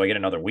 And also, I get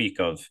another week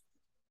of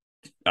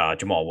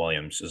Jamal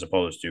Williams as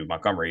opposed to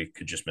Montgomery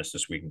could just miss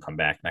this week and come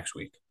back next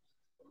week.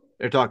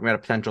 They're talking about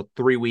a potential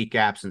 3-week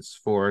absence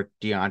for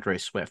DeAndre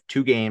Swift,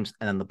 2 games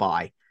and then the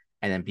bye,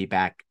 and then be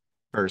back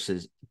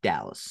versus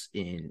Dallas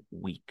in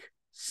week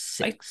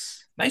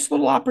 6. Nice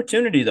little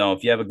opportunity though.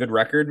 If you have a good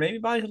record, maybe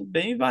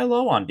buy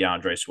low on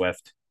DeAndre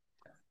Swift.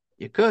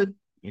 You could.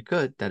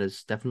 That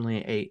is definitely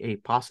a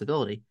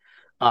possibility.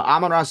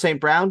 Amon-Ra St.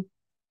 Brown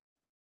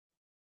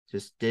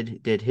just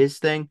did his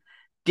thing.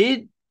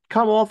 Did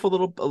come off a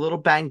little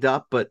banged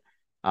up, but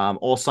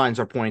all signs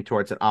are pointing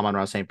towards that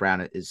Amon-Ra St.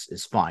 Brown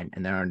is fine,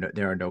 and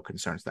there are no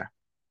concerns there.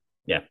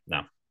 Yeah,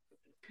 no.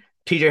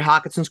 TJ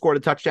Hockenson scored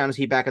a touchdown. Is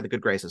he back at the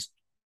good graces?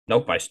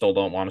 Nope, I still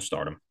don't want to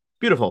start him.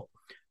 Beautiful.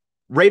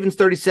 Ravens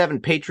 37,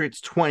 Patriots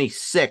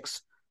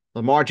 26.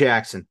 Lamar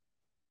Jackson.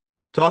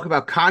 Talk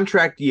about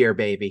contract year,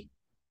 baby.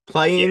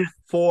 Playing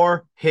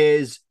for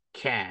his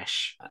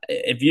cash.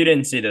 If you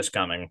didn't see this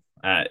coming,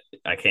 I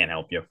can't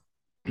help you.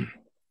 He's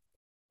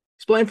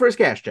playing for his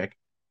cash, Jake.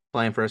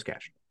 Playing for his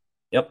cash.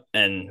 Yep.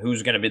 And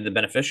who's going to be the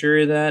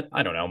beneficiary of that?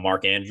 I don't know.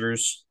 Mark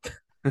Andrews.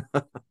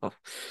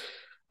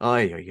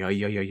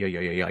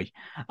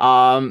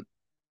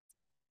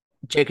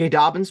 J.K.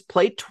 Dobbins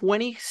played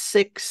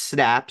 26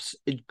 snaps,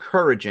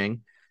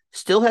 encouraging.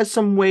 Still has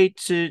some way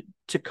to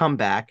come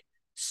back.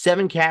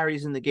 7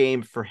 carries in the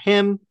game for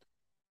him.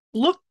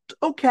 Looked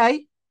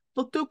okay,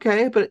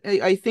 but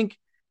I think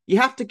you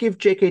have to give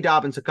J.K.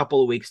 Dobbins a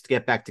couple of weeks to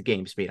get back to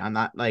game speed. You're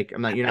not. I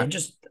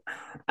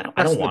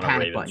don't want a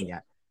Ravens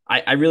yet.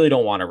 I really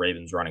don't want a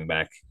Ravens running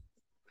back.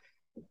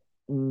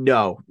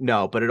 No,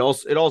 but it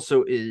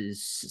also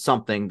is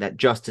something that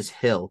Justice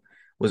Hill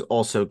was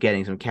also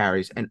getting some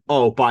carries. And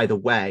oh, by the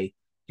way,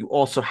 you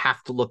also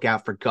have to look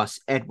out for Gus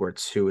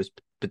Edwards, who is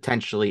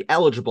potentially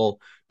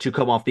eligible to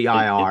come off the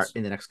IR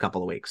in the next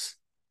couple of weeks.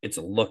 It's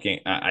looking.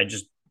 I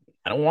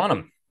don't want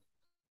him.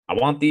 I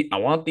want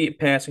the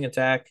passing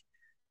attack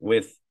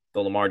with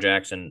the Lamar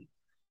Jackson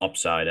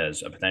upside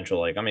as a potential.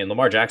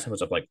 Lamar Jackson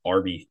was up like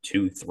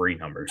RB2-3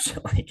 numbers.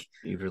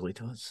 He really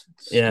does.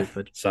 It's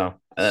stupid. So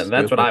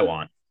that's what I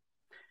want.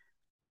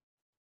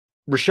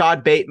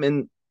 Rashad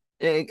Bateman,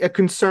 a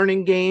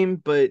concerning game,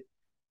 but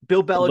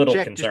Bill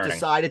Belichick just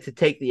decided to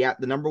take the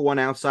number 1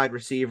 outside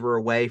receiver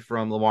away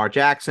from Lamar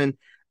Jackson,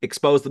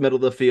 expose the middle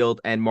of the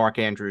field, and Mark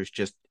Andrews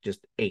just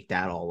ate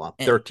that all up.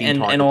 13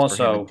 targets and also,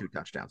 for him and 2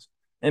 touchdowns.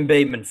 And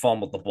Bateman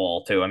fumbled the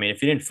ball too.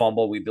 If you didn't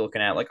fumble, we'd be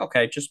looking at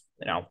okay, just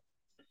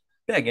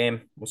bad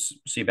game. We'll see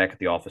you back at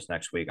the office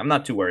next week. I'm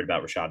not too worried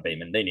about Rashad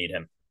Bateman. They need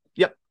him.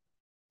 Yep.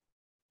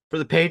 For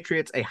the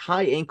Patriots, a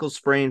high ankle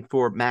sprain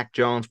for Mac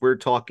Jones. We're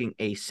talking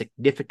a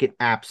significant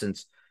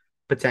absence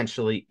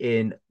potentially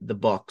in the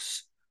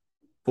books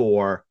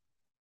for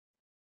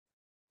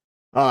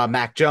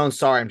Mac Jones.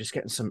 Sorry, I'm just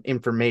getting some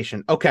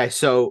information. Okay,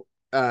 so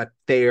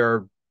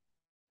there's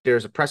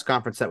a press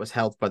conference that was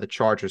held by the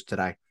Chargers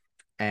today,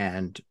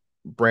 and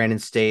Brandon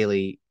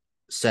Staley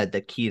said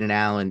that Keenan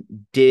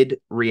Allen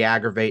did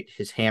re-aggravate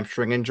his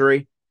hamstring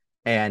injury,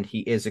 and he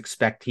is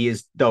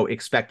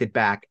expected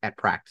back at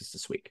practice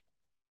this week.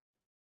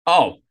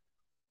 Oh,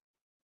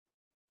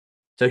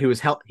 so he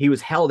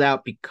was held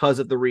out because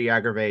of the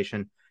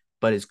re-aggravation,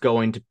 but is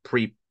going to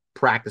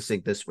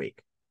practicing this week.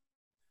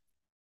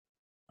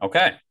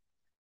 Okay,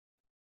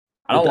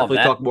 we'll definitely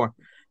talk more.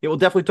 Yeah, we'll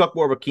definitely talk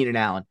more about Keenan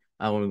Allen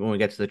when we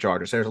get to the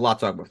Chargers. There's a lot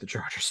to talk about the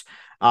Chargers.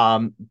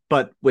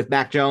 But with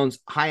Mac Jones,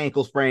 high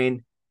ankle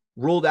sprain,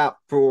 ruled out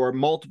for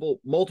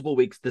multiple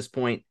weeks at this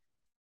point.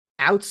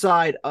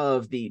 Outside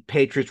of the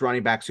Patriots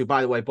running backs, who,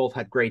 by the way, both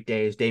had great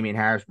days, Damian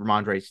Harris,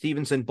 Ramondre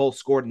Stevenson, both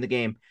scored in the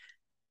game.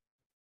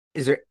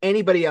 Is there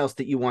anybody else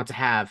that you want to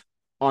have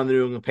on the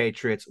New England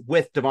Patriots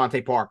with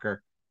Devontae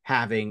Parker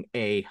having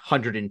a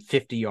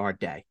 150-yard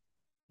day?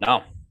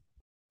 No.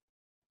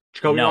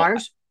 Jacoby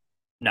Myers?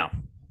 No.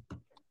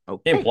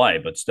 Okay. Didn't play,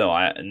 but still,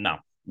 no.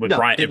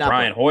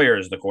 Brian Hoyer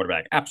is the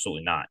quarterback,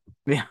 absolutely not.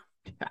 Yeah.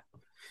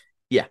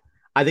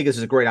 I think this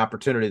is a great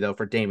opportunity, though,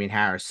 for Damian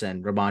Harris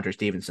and Ramondre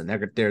Stevenson. They're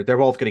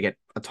both going to get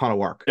a ton of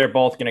work. They're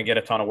both going to get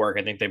a ton of work.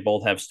 I think they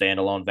both have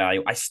standalone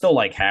value. I still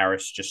like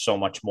Harris just so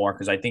much more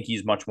because I think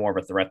he's much more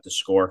of a threat to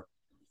score.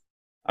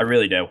 I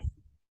really do.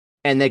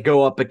 And they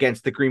go up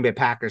against the Green Bay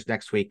Packers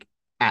next week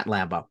at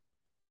Lambeau.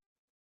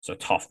 It's a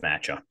tough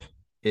matchup.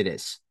 It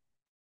is.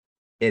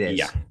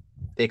 Yeah.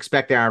 They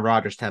expect Aaron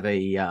Rodgers to have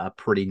a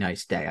pretty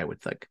nice day, I would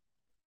think.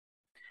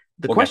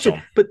 But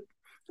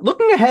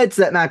looking ahead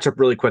to that matchup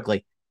really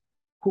quickly,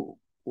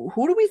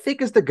 who do we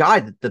think is the guy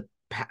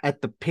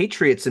that the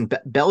Patriots and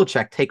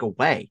Belichick take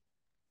away?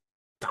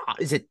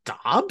 Is it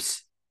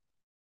Dobbs?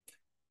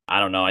 I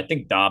don't know. I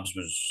think Dobbs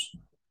was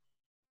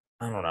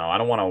I don't know. I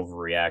don't want to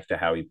overreact to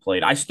how he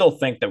played. I still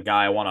think the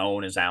guy I want to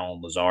own is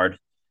Alan Lazard.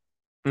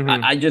 Hmm.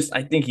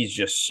 I think he's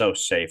just so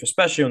safe,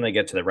 especially when they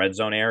get to the red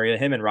zone area.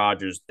 Him and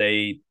Rogers,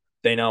 they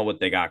know what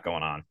they got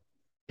going on.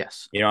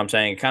 Yes. You know what I'm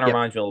saying? It kind of Yep.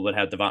 reminds me a little bit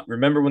how Devon.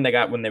 Remember when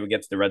they would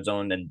get to the red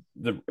zone and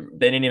they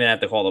didn't even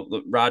have to call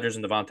the Rogers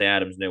and Devontae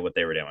Adams knew what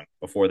they were doing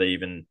before they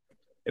even.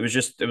 It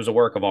was a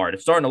work of art.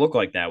 It's starting to look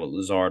like that with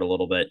Lazard a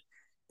little bit,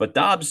 but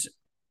Dobbs.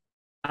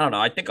 I don't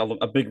know. I think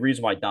a big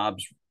reason why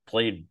Dobbs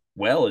played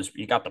well is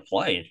he got to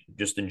play.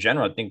 Just in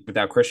general, I think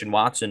without Christian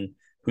Watson,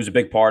 who's a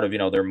big part of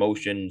their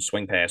motion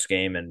swing pass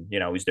game, and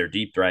he's their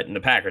deep threat. And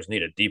the Packers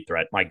need a deep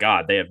threat. My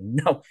God,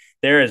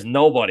 there is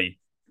nobody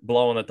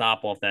blowing the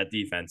top off that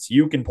defense.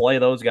 You can play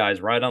those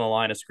guys right on the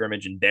line of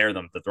scrimmage and dare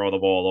them to throw the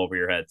ball over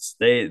your heads.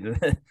 They're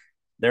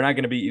not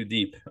going to beat you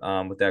deep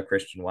without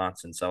Christian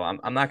Watson. So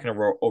I'm not going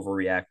to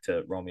overreact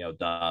to Romeo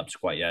Dobbs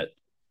quite yet.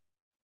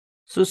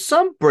 So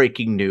some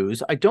breaking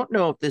news. I don't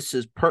know if this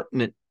is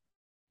pertinent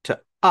to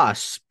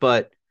us,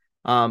 but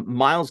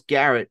Miles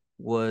Garrett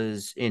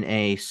was in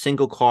a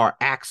single car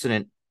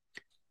accident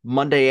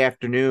Monday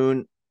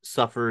afternoon,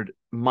 suffered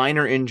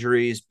minor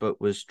injuries,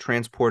 but was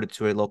transported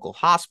to a local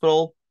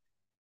hospital.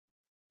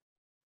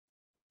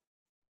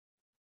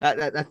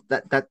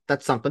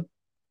 That's something.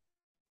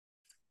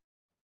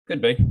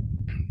 Could be.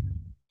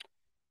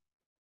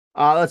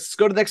 Let's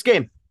go to the next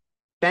game.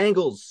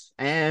 Bengals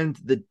and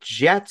the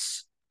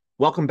Jets.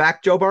 Welcome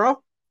back, Joe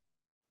Burrow.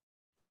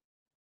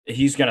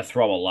 He's going to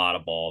throw a lot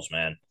of balls,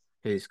 man.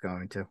 He's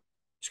going to.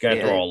 He's going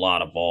to Yeah, throw a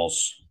lot of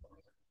balls.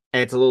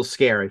 and it's a little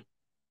scary.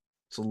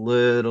 It's a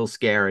little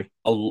scary.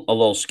 A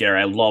little scary.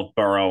 I love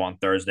Burrow on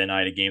Thursday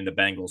night, a game the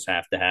Bengals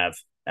have to have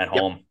at Yep.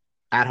 home.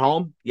 At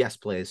home, yes,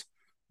 please.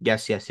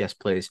 Yes,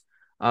 please.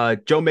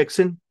 Joe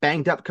Mixon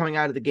banged up coming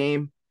out of the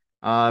game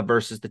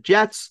versus the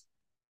Jets.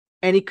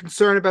 Any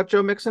concern about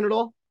Joe Mixon at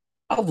all?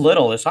 A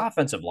little. This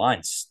offensive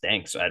line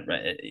stinks.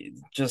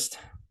 Just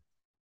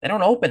they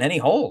don't open any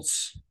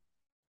holes.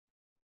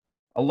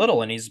 A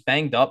little, and he's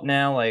banged up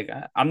now. Like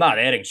I'm not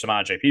adding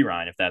Samaj P.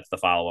 Ryan if that's the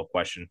follow up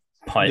question,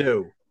 but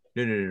No.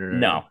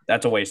 no,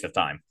 that's a waste of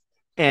time.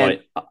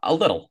 And But a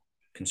little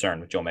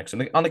concerned with Joe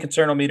Mixon on the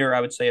concernometer.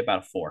 I would say about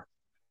a 4.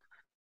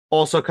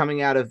 also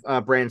coming out of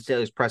Brandon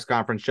Staley's press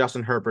conference,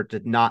 Justin Herbert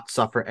did not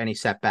suffer any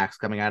setbacks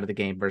coming out of the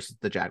game versus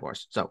the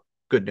Jaguars. So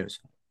good news.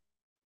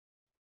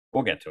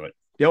 We'll get to it.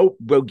 Yo,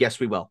 well, yes,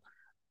 we will.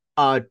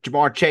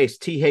 Ja'Marr Chase,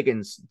 T.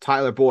 Higgins,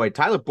 Tyler Boyd.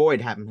 Tyler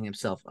Boyd having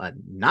himself a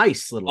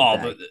nice little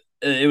day.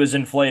 It was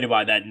inflated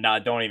by that. No,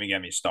 don't even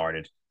get me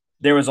started.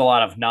 There was a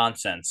lot of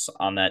nonsense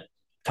on that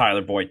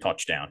Tyler Boyd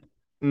touchdown.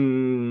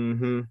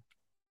 Mm-hmm.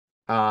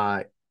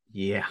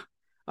 Yeah.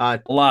 A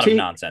lot of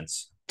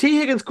nonsense. T.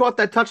 Higgins caught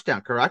that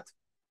touchdown, correct?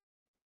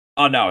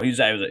 Oh no, he was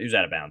out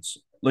of bounds.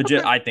 Legit,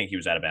 Okay. I think he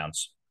was out of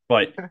bounds.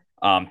 But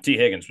T.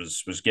 Higgins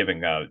was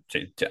giving I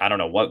don't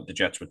know what the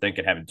Jets were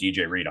thinking having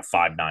DJ Reed a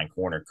 5'9"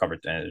 corner covered.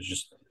 And it was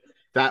just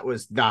That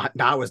was not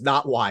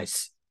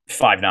wise.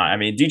 5'9". I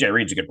mean, DJ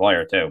Reed's a good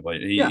player too, but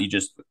Yeah. he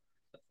just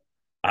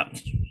I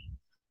don't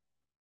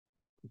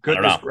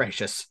Goodness know.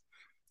 gracious.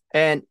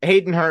 And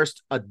Hayden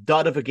Hurst, a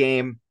dud of a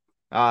game.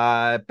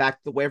 Back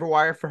to the waiver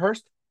wire for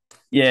Hurst.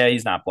 Yeah,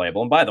 he's not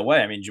playable. And by the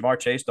way, I mean Ja'Marr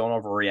Chase, don't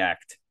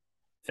overreact,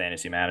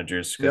 fantasy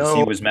managers, because he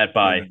No. was met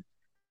by.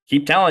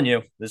 Keep telling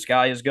you, this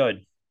guy is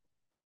good.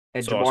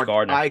 And Sauce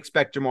Gardner. I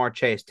expect Ja'Marr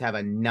Chase to have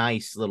a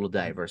nice little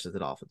day versus the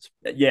Dolphins.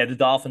 Yeah, the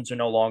Dolphins are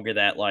no longer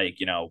that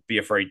be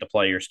afraid to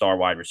play your star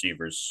wide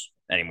receivers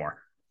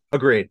anymore.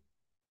 Agreed.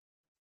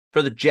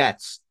 For the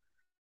Jets,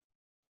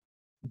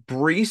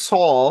 Brees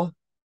Hall,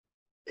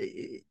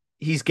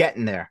 he's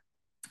getting there.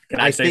 Can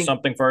I say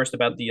something first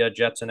about the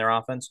Jets and their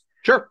offense?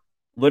 Sure.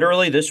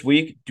 Literally this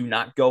week, do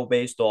not go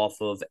based off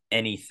of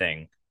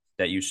anything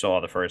that you saw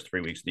the first 3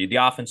 weeks. The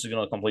offense is going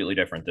to look completely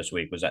different this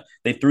week. Was that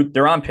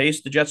they're on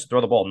pace, the Jets, to throw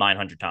the ball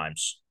 900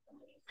 times.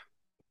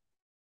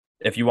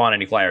 If you want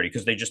any clarity,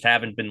 because they just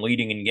haven't been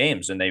leading in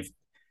games and they've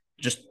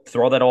just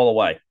throw that all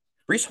away.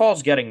 Brees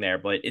Hall's getting there,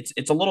 but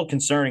it's a little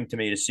concerning to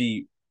me to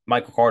see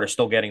Michael Carter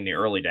still getting the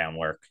early down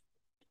work.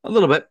 A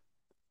little bit.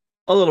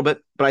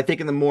 But I think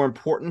in the more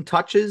important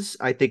touches,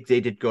 I think they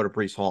did go to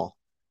Brees Hall.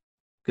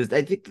 Because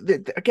I think,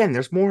 again,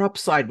 there's more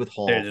upside with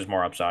Hall. There's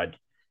more upside.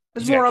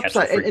 There's more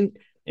upside. And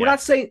we're not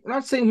saying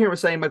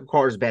Michael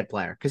Carter's a bad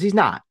player, because he's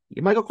not.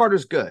 Michael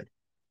Carter's good.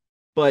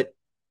 But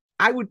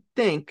I would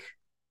think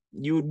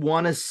you would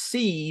want to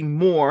see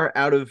more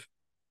out of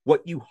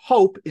what you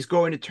hope is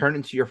going to turn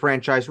into your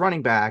franchise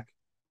running back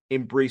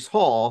in Brees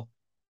Hall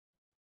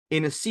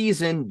in a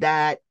season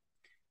that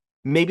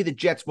maybe the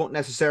Jets won't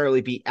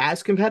necessarily be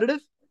as competitive.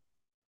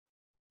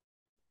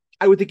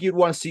 I would think you'd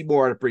want to see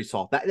more out of Brees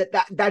Hall.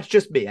 That's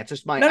just me. That's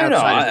just my no.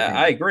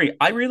 I agree.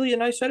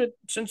 And I said it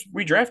since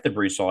we drafted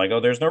Brees Hall. I go,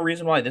 there's no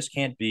reason why this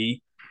can't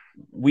be.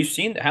 We've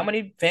seen how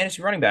many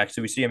fantasy running backs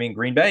do we see? I mean,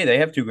 Green Bay, they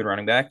have 2 good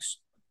running backs.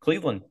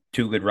 Cleveland,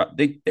 2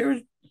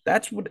 good.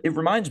 That's what it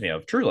reminds me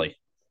of. Truly.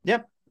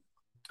 Yep.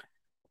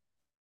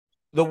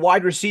 The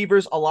wide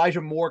receivers,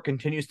 Elijah Moore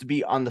continues to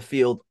be on the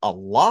field a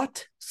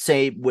lot.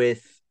 Same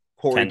with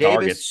Corey 10 Davis.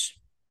 targets.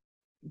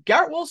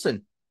 Garrett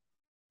Wilson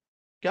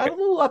got a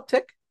little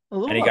uptick, a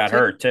And little he got uptick.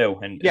 hurt too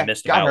and Yeah,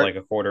 missed got about hurt. like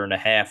a quarter and a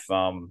half.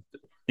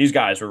 These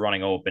guys were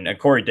running open, and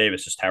Corey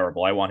Davis is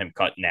terrible. I want him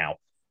cut now.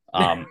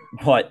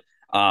 But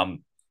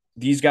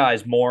these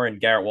guys, Moore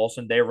and Garrett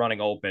Wilson, they're running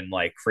open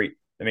like free.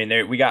 I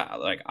mean, we got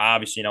like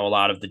obviously a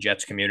lot of the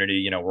Jets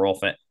community. We're all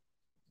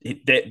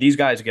these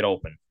guys get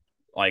open,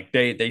 like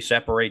they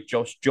separate.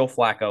 Joe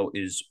Flacco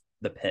is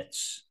the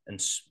pits and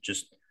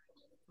just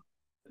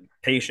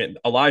patient.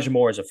 Elijah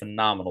Moore is a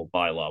phenomenal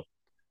buy low,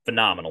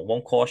 phenomenal.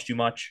 Won't cost you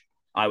much.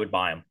 I would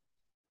buy him.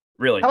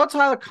 Really. How about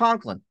Tyler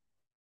Conklin?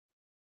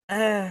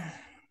 Eh,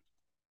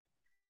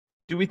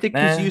 Do we think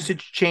his eh.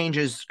 usage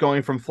changes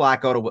going from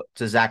Flacco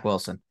to Zach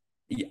Wilson?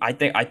 I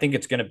think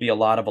it's going to be a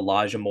lot of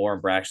Elijah Moore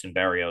and Braxton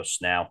Berrios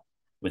now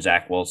with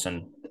Zach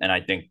Wilson, and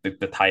I think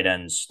the tight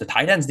ends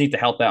need to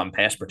help out in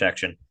pass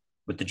protection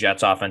with the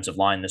Jets' offensive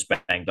line this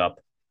banged up.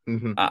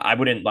 Mm-hmm. I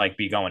wouldn't like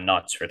be going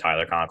nuts for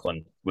Tyler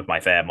Conklin with my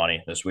fab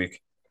money this week.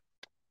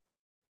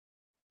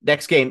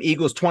 Next game,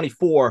 Eagles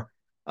 24,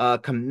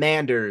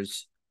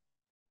 Commanders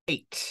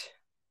 8.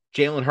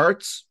 Jalen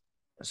Hurts,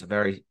 that's a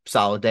very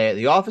solid day at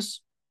the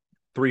office.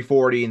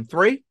 340 and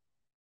 3.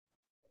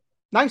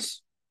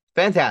 Nice.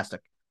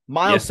 Fantastic.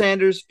 Miles Yeah,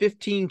 Sanders,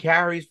 15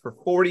 carries for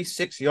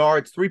 46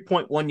 yards,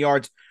 3.1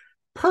 yards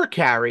per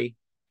carry.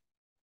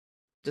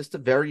 Just a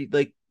very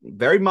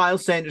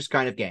Miles Sanders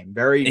kind of game.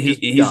 Very just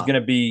he's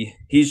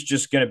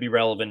just gonna be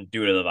relevant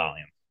due to the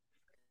volume.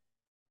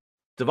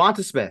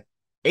 Devonta Smith,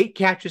 8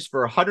 catches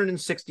for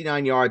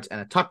 169 yards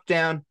and a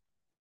touchdown.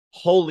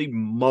 Holy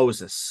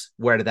Moses.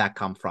 Where did that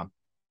come from?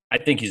 I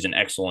think he's an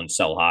excellent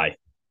sell high.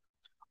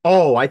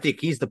 Oh, I think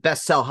he's the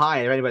best sell high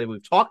of anybody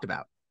we've talked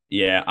about.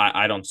 Yeah,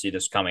 I don't see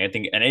this coming. I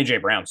think, and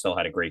AJ Brown still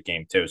had a great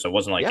game too. So it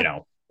wasn't like Yeah.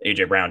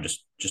 AJ Brown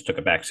just took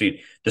a back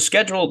seat. The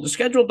schedule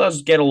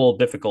does get a little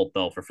difficult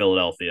though for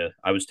Philadelphia.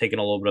 I was taking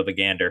a little bit of a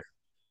gander.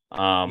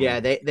 Yeah,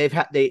 Um,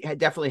 they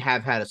definitely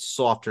have had a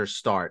softer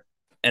start.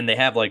 and they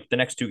have like the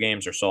next two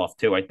games are soft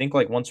too. I think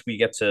like once we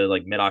get to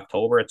like mid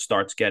October, it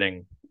starts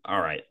getting all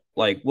right.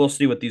 Like we'll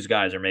see what these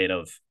guys are made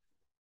of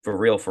for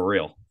real, for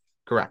real.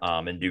 Correct.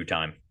 In due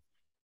time.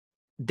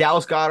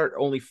 Dallas Goedert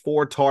only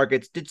 4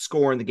 targets, did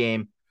score in the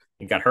game.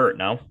 He got hurt.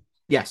 No,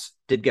 Yes,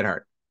 did get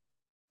hurt.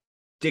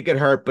 Did get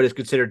hurt, but is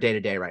considered day to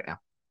day right now.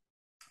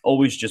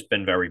 always just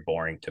been very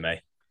boring to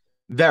me.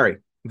 Very,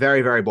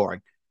 very, very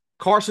boring.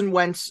 Carson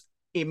Wentz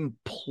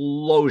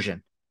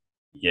implosion.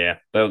 Yeah,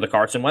 the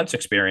Carson Wentz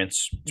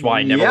experience. That's why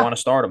I never Yeah. want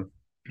to start him.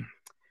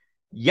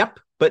 Yep.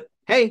 But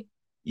hey,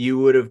 you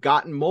would have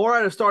gotten more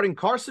out of starting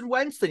Carson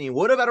Wentz than you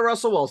would have out of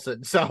Russell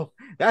Wilson. So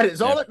that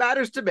is all Yeah, that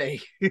matters to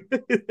me.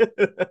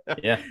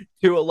 yeah.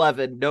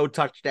 211, no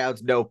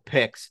touchdowns, no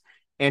picks.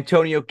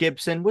 Antonio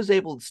Gibson was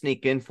able to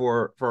sneak in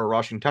for a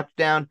rushing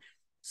touchdown.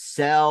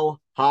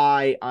 Sell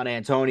high on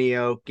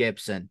Antonio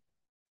Gibson.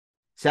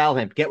 Sell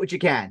him. Get what you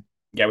can.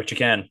 Get what you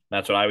can.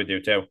 That's what I would do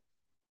too.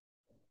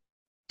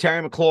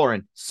 Terry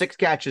McLaurin, 6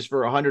 catches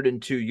for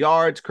 102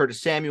 yards.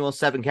 Curtis Samuel,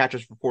 7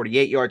 catches for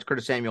 48 yards.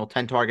 Curtis Samuel,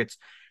 10 targets.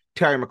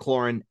 Terry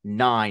McLaurin,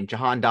 9.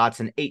 Jahan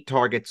Dotson, 8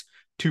 targets,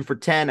 2 for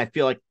 10. I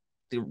feel like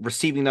the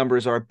receiving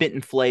numbers are a bit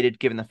inflated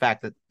given the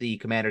fact that the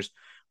Commanders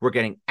were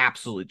getting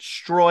absolutely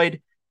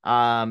destroyed.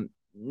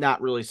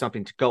 Not really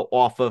something to go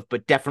off of,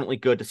 but definitely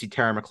good to see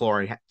Terry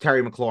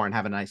McLaurin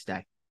have a nice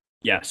day.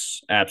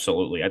 Yes,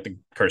 absolutely. I think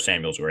Kurt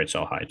Samuel's great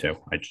so high too.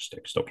 I just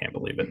still can't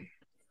believe it.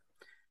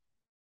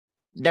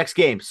 Next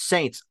game,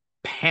 Saints,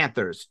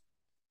 Panthers.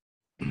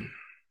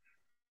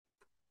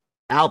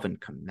 Alvin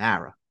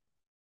Kamara.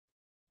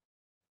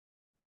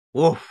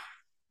 Woof.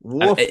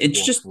 Woof, It's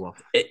woof, just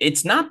woof.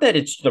 it's not that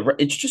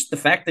it's just the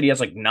fact that he has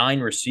like 9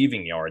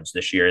 receiving yards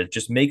this year. It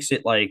just makes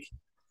it like,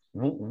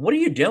 what are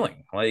you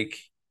doing? Like,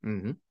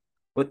 Mm-hmm.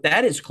 but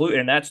that is clue,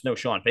 and that's no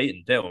Sean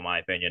Payton too, in my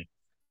opinion.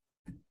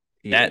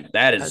 That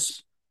that is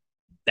Yes.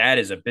 that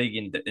is a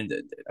big.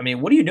 I mean,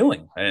 what are you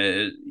doing?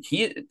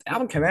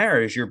 Alvin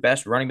Kamara is your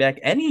best running back,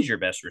 and he's your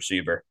best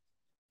receiver.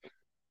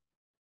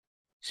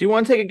 So you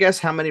want to take a guess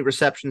how many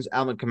receptions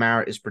Alvin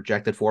Kamara is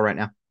projected for right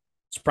now?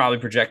 It's probably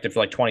projected for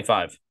like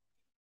 25.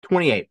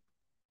 28.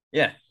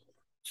 Yeah,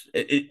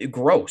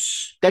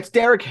 gross. That's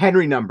Derrick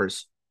Henry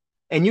numbers.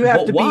 And you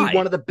have But to be one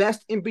why? of the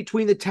best in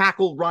between the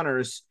tackle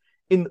runners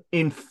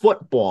in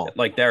football.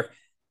 Like they're,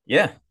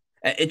 yeah.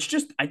 It's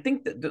just I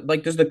think that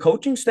like does the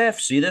coaching staff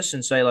see this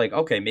and say like,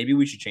 okay, maybe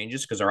we should change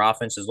this because our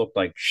offenses looked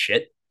like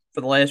shit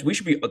for the last. We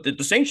should be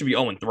the Saints should be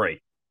 0-3.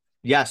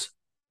 Yes,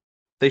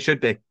 they should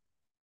be.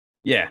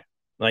 Yeah,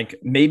 like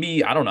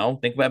maybe I don't know.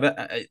 Think about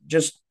it.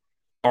 Just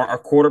our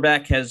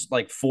quarterback has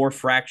like 4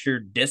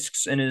 fractured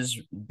discs in his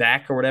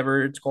back or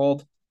whatever it's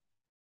called.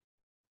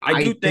 I I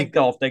do think think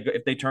though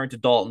if they turn to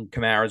Dalton,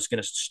 Kamara is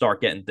going to start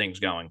getting things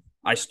going.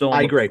 I still I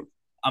am agree.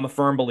 I'm a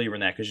firm believer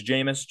in that because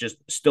Jameis just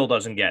still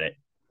doesn't get it.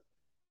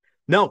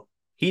 No,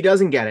 he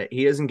doesn't get it.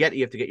 He doesn't get it.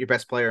 You have to get your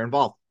best player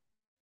involved.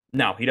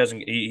 No, he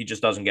doesn't. He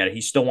just doesn't get it. He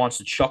still wants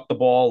to chuck the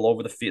ball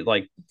over the field.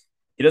 Like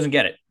he doesn't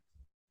get it.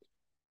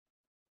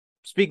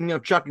 Speaking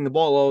of chucking the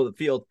ball all over the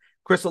field,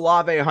 Chris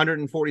Olave,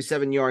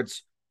 147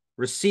 yards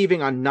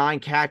receiving on 9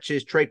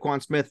 catches.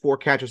 Traquan Smith, 4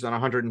 catches on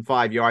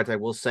 105 yards. I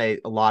will say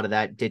a lot of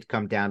that did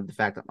come down to the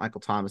fact that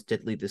Michael Thomas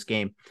did leave this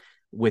game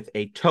with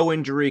a toe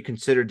injury,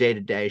 considered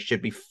day-to-day,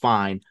 should be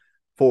fine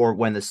for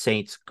when the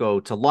Saints go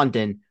to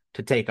London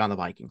to take on the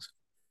Vikings.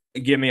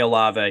 Give me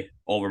Olave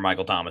over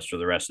Michael Thomas for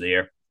the rest of the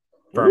year.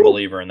 Firm Woo.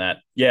 believer in that.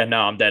 Yeah,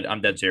 no, I'm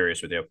dead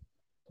serious with you.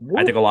 Woo.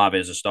 I think Olave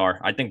is a star.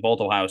 I think both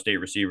Ohio State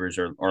receivers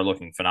are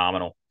looking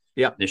phenomenal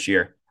this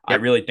year.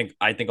 Yep.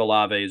 I think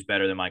Olave is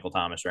better than Michael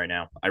Thomas right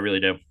now. I really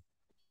do.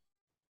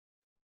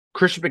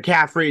 Christian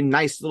McCaffrey,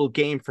 nice little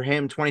game for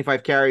him.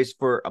 25 carries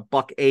for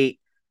 $108.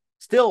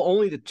 Still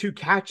only the 2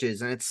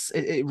 catches, and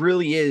it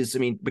really is. I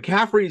mean,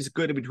 McCaffrey is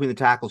good in between the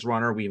tackles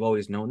runner. We've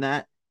always known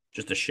that.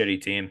 Just a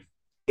shitty team.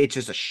 It's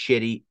just a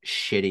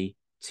shitty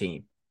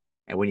team.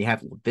 And when you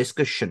have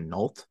Laviska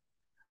Shenault,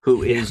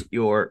 who is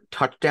your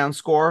touchdown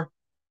scorer,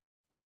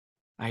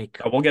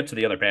 we'll get to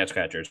the other pass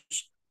catchers.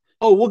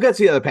 Oh, we'll get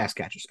to the other pass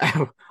catchers.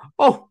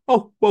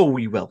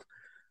 We will.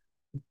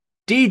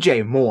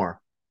 DJ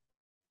Moore.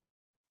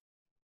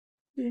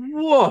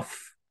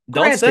 Woof.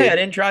 Don't say I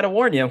didn't try to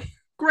warn you.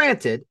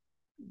 Granted,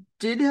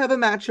 did have a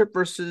matchup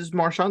versus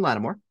Marshawn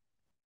Lattimore.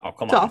 Oh,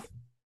 come on.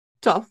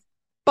 Tough.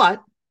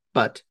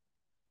 But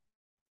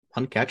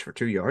 1 catch for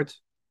 2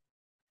 yards.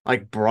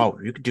 Like, bro,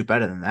 you could do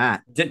better than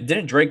that.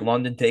 Didn't Drake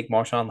London take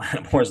Marshawn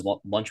Lattimore's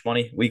lunch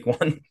money week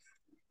 1?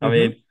 I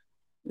mean,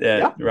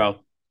 yeah, bro.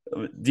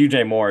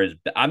 DJ Moore is.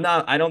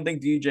 I don't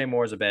think DJ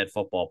Moore is a bad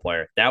football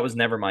player. That was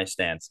never my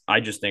stance. I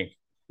just think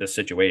the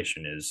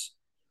situation is.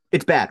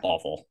 It's bad.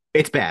 Awful.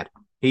 It's bad.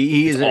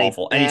 He is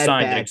awful. And he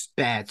signed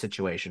bad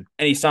situation.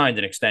 And he signed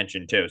an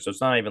extension too. So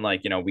it's not even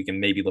like, we can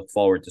maybe look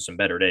forward to some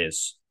better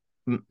days.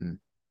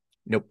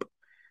 Nope.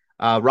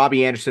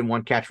 Robbie Anderson,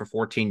 1 catch for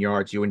 14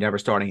 yards. You were never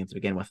starting him to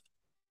begin with.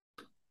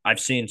 I've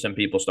seen some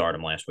people start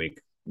him last week.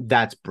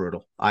 That's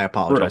brutal. I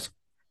apologize.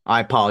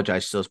 I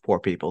apologize to those poor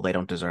people. They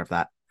don't deserve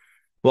that.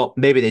 Well,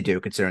 maybe they do,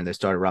 considering they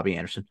started Robbie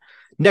Anderson.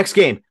 Next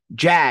game,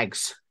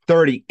 Jags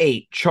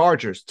 38,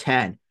 Chargers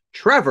 10.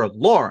 Trevor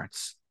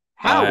Lawrence,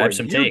 how are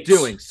you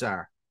doing,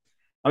 sir?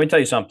 Let me tell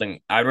you something.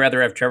 I'd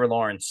rather have Trevor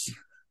Lawrence.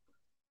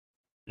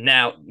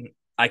 Now,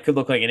 I could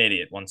look like an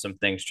idiot once some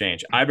things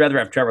change. I'd rather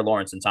have Trevor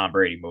Lawrence than Tom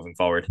Brady moving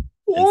forward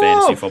in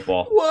fantasy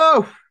football.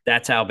 Whoa.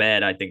 That's how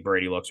bad I think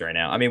Brady looks right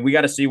now. I mean, we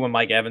got to see when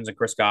Mike Evans and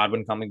Chris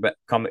Godwin coming.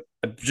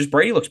 Just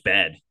Brady looks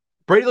bad.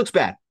 Brady looks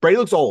bad. Brady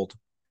looks old.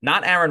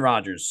 Not Aaron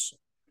Rodgers,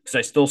 because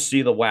I still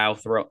see the wow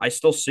throw. I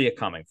still see it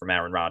coming from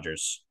Aaron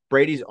Rodgers.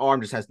 Brady's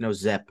arm just has no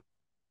zip.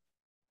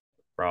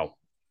 Bro,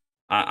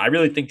 I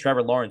really think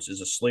Trevor Lawrence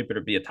is a sleeper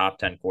to be a top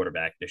 10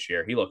 quarterback this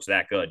year. He looks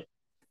that good.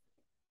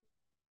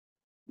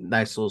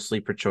 Nice little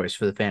sleeper choice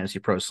for the Fantasy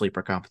Pro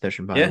sleeper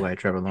competition, by the way,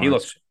 Trevor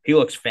Lawrence. He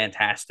looks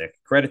fantastic.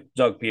 Credit to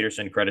Doug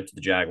Peterson, credit to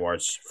the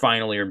Jaguars.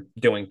 Finally are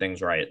doing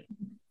things right.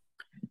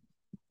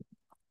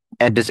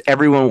 And does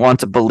everyone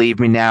want to believe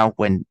me now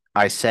when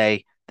I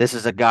say this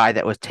is a guy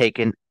that was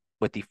taken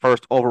with the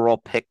first overall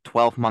pick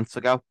 12 months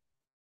ago?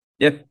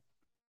 Yep.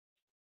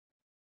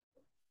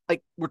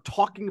 Like, we're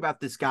talking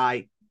about this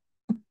guy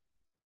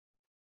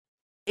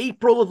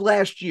April of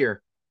last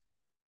year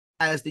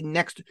as the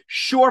next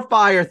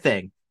surefire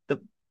thing.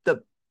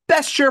 The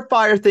best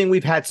surefire thing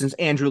we've had since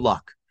Andrew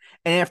Luck.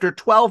 And after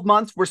 12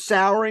 months, we're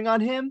souring on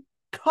him?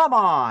 Come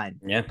on.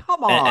 Yeah.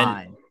 Come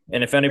on.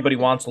 And if anybody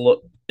wants to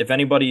look, if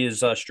anybody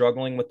is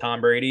struggling with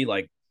Tom Brady,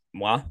 like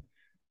moi,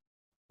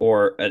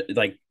 or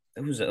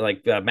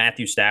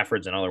Matthew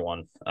Stafford's another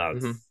one.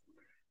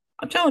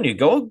 I'm telling you,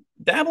 go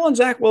dabble on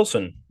Zach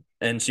Wilson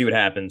and see what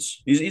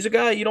happens. He's a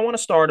guy, you don't want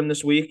to start him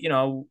this week.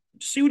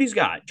 See what he's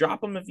got.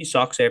 Drop him if he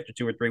sucks after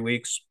 2 or 3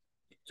 weeks.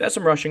 He's got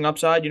some rushing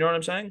upside. You know what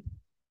I'm saying?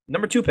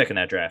 Number 2 pick in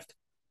that draft.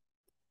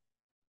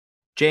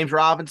 James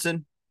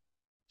Robinson.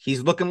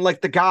 He's looking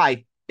like the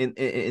guy in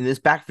this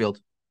backfield.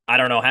 I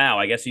don't know how.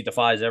 I guess he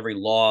defies every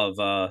law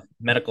of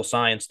medical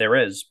science there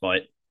is,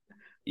 but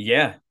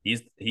yeah,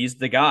 he's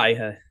the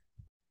guy.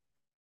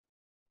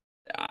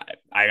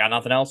 I got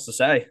nothing else to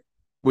say.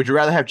 Would you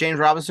rather have James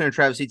Robinson or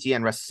Travis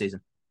Etienne rest of the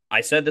season?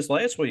 I said this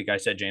last week. I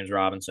said James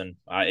Robinson.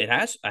 It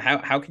has.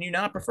 How can you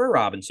not prefer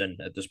Robinson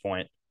at this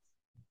point?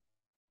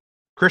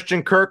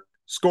 Christian Kirk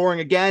scoring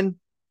again.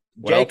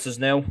 What else is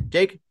new?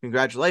 Jake,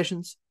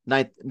 congratulations.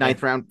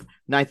 Ninth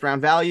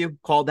round value.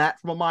 Called that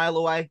from a mile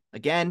away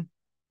again,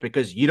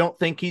 because you don't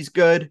think he's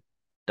good.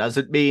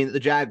 Doesn't mean the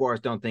Jaguars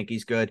don't think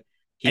he's good.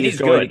 He's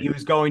good. He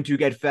was going to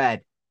get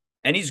fed.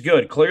 And he's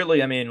good.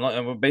 Clearly, I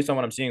mean, based on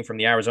what I'm seeing from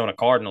the Arizona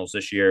Cardinals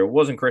this year, it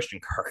wasn't Christian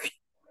Kirk.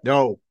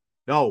 No.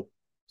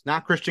 It's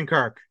not Christian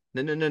Kirk.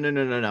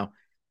 No.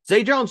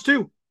 Zay Jones,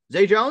 too.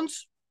 Zay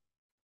Jones?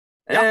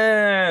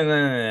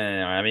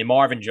 Yeah. I mean,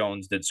 Marvin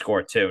Jones did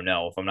score too.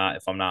 No, if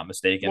I'm not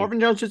mistaken, Marvin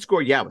Jones did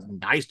score. Yeah, it was a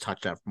nice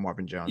touchdown from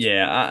Marvin Jones.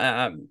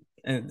 Yeah,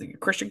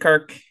 Christian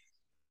Kirk.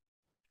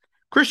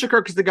 Christian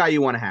Kirk is the guy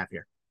you want to have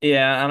here.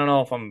 Yeah, I don't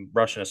know if I'm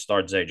rushing to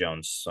start Zay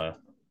Jones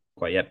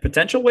quite yet.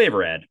 Potential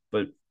waiver ad,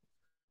 but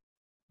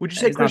would you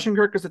say Christian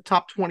Kirk is a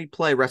top 20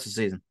 play rest of the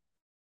season?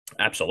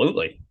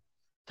 Absolutely.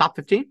 Top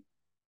 15?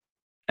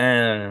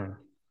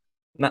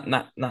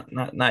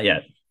 Not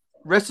yet.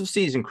 Rest of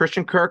season,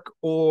 Christian Kirk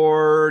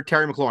or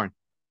Terry McLaurin?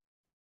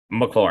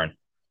 McLaurin.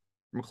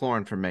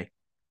 McLaurin for me.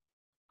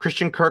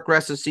 Christian Kirk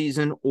rest of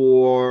season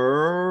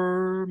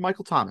or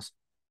Michael Thomas?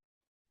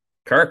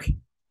 Kirk.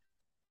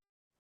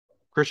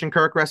 Christian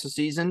Kirk rest of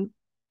season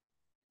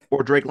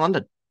or Drake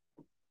London?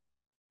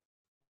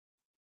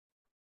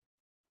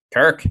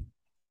 Kirk.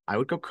 I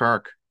would go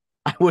Kirk.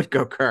 I would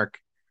go Kirk.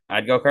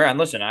 I'd go Kirk. And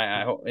listen,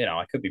 I hope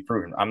I could be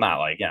proven. I'm not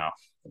like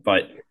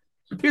but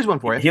Here's one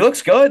for you. He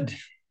looks good.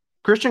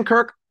 Christian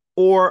Kirk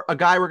or a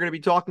guy we're going to be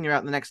talking about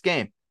in the next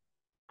game?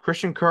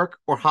 Christian Kirk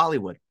or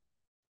Hollywood?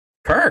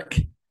 Kirk.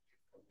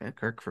 Yeah,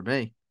 Kirk for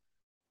me.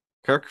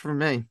 Kirk for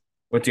me.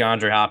 With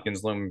DeAndre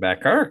Hopkins looming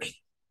back. Kirk.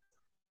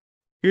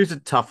 Here's a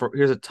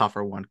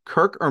tougher one.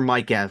 Kirk or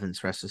Mike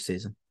Evans rest of the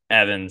season?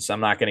 Evans.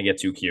 I'm not going to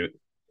get too cute.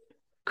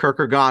 Kirk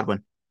or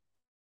Godwin?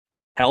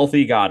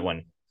 Healthy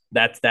Godwin.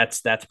 That's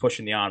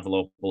pushing the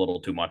envelope a little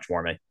too much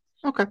for me.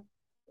 Okay.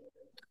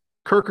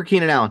 Kirk or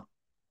Keenan Allen?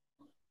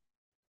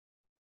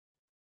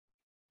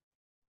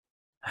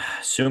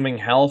 Assuming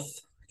health,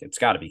 it's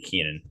got to be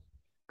Keenan.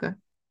 Okay.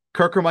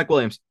 Kirk or Mike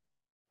Williams?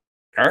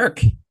 Kirk.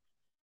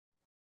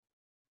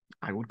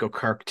 I would go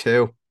Kirk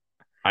too.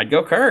 I'd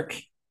go Kirk.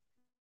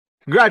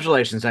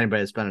 Congratulations,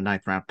 anybody that spent a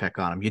ninth round pick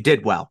on him. You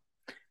did well.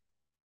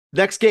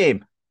 Next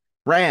game,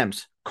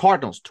 Rams,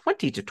 Cardinals,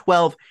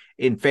 20-12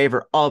 in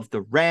favor of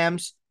the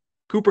Rams.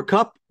 Cooper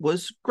Kupp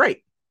was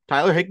great.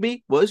 Tyler Higbee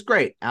was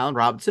great. Allen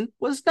Robinson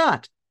was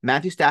not.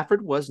 Matthew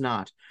Stafford was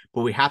not.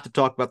 But we have to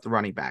talk about the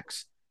running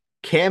backs.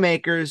 Cam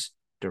Akers,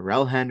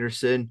 Darrell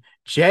Henderson,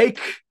 Jake.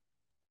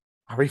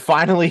 Are we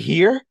finally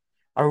here?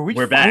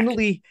 We're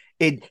finally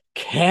back in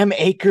Cam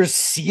Akers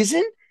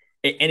season?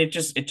 And it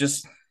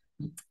just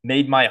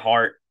made my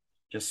heart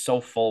just so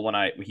full when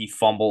he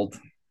fumbled.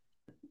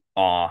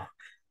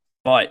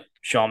 But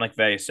Sean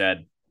McVay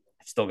said,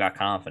 I still got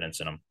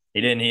confidence in him.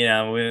 He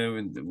didn't,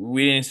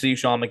 we didn't see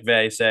Sean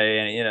McVay say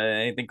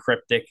anything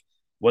cryptic.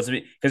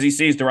 Wasn't because he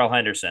sees Darrell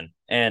Henderson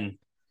and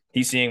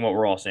he's seeing what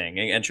we're all seeing.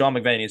 And Sean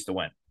McVay needs to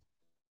win.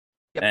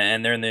 Yep.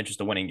 And they're in the interest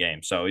of winning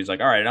games. So he's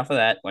like, all right, enough of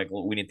that. Like,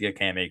 we need to get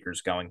Cam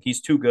Akers going.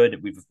 He's too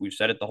good. We've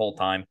said it the whole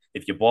time.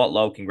 If you bought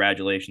low,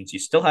 congratulations. You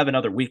still have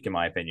another week, in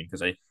my opinion,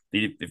 because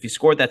if you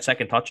scored that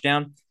second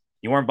touchdown,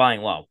 you weren't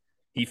buying low.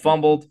 He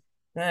fumbled.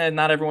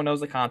 Not everyone knows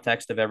the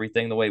context of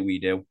everything the way we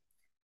do.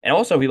 And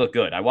also, he looked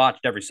good. I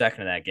watched every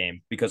second of that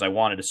game because I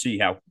wanted to see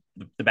how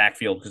the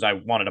backfield, because I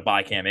wanted to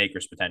buy Cam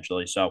Akers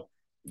potentially. So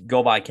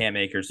go buy Cam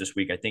Akers this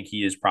week. I think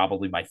he is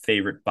probably my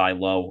favorite buy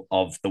low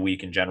of the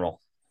week in general.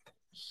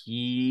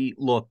 He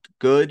looked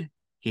good.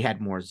 He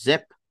had more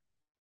zip.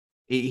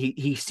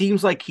 He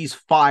seems like he's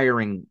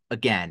firing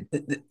again.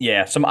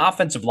 Yeah, some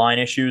offensive line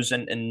issues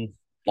in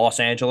Los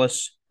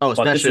Angeles. Oh,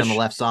 especially on the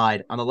left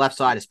side. On the left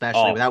side,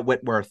 especially without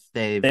Whitworth,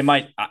 they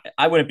might.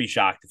 I wouldn't be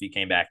shocked if he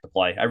came back to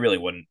play. I really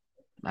wouldn't.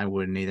 I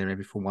wouldn't either.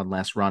 Maybe for one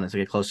last run as they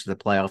get closer to the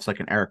playoffs, like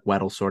an Eric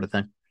Weddle sort of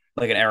thing.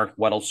 Like an Eric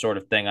Weddle sort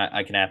of thing.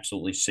 I can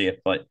absolutely see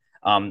it. But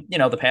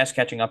the pass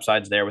catching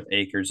upside's there with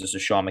Akers. This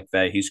is Sean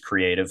McVay. He's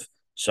creative.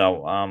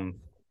 So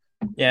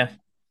yeah.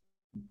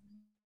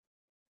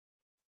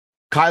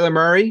 Kyler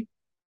Murray,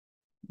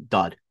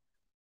 dud.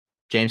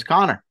 James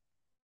Conner,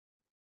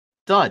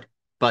 dud.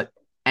 But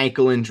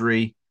ankle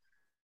injury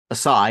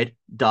aside,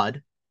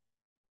 dud.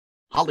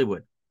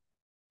 Hollywood,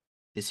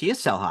 is he a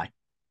sell high?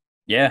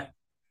 Yeah.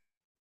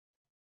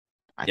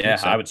 I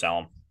so. I would sell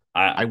him.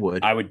 I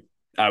would.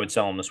 I would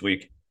sell him this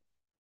week.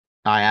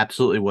 I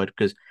absolutely would,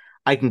 because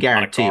I can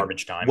guarantee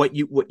what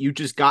you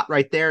just got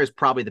right there is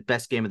probably the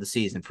best game of the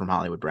season from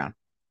Hollywood Brown.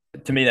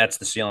 To me, that's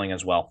the ceiling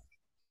as well.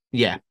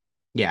 Yeah,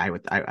 I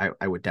would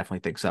definitely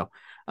think so.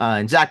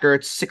 And Zach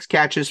Ertz, 6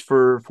 catches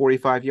for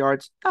 45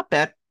 yards, not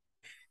bad.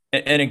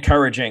 And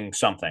encouraging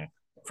something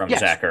from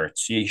Zach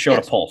Ertz. He showed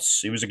a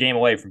pulse. He was a game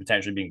away from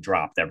potentially being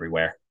dropped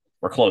everywhere,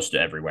 or close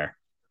to everywhere.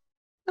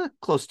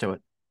 Close to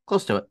it.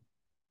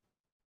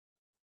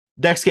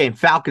 Next game,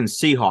 Falcons,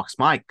 Seahawks.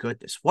 My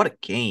goodness, what a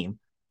game.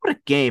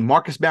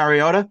 Marcus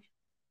Mariota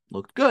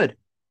looked good.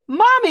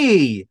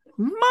 Mommy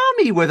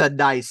with a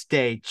nice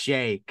day,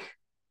 Jake.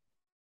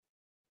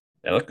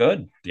 They look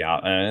good.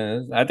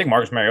 Yeah, I think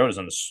Marcus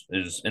Mariota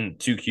is in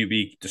 2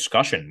 QB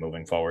discussion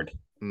moving forward.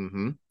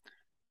 Mm-hmm.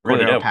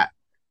 Really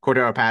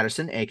Cordero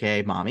Patterson,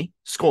 aka Mommy,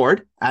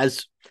 scored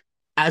as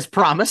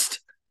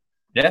promised.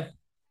 Yeah.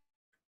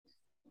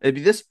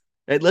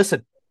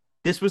 Listen,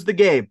 this was the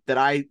game that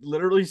I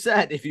literally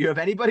said, if you have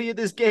anybody in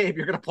this game,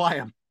 you're going to play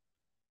them.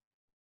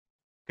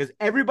 Because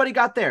everybody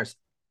got theirs.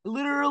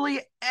 Literally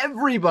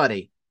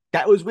everybody.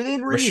 That was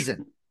within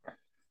reason.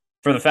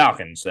 For the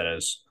Falcons, that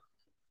is.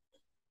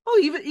 Oh,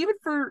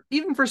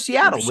 even for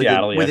Seattle,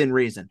 within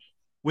reason.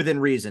 Within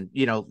reason.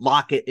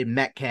 Lockett and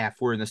Metcalf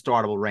were in the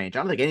startable range. I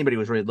don't think anybody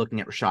was really looking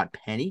at Rashad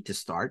Penny to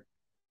start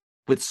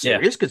with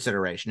serious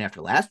consideration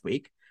after last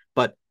week.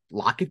 But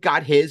Lockett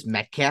got his,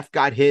 Metcalf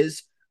got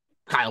his.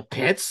 Kyle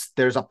Pitts.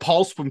 There's a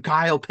pulse from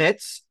Kyle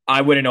Pitts.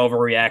 I wouldn't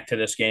overreact to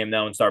this game,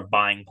 though, and start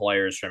buying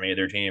players from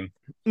either team.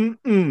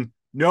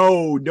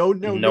 No.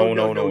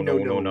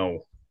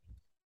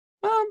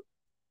 Um,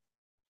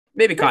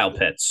 Maybe Drake, Kyle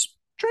Pitts.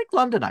 Drake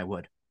London, I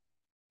would.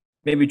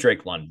 Maybe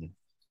Drake London.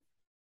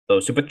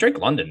 Those two, but Drake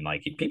London,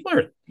 like people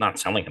are not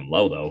selling him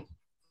low though.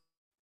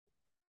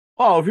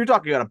 Oh, if you're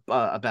talking about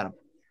a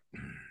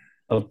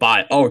A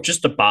buy, oh,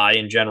 just a buy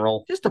in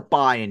general. just a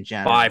buy in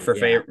general,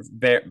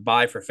 yeah,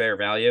 Buy for fair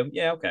value.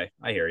 Yeah, okay,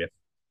 I hear you.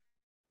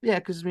 yeah,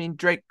 because I mean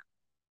Drake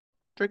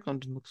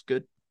London looks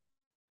good.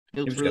 He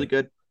He looks was really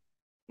good. good,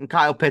 and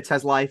Kyle Pitts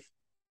has life.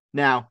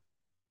 Now,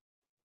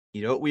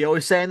 you know what we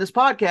always say in this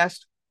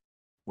podcast: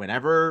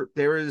 whenever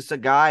there is a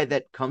guy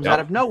that comes out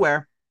Yep. of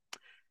nowhere,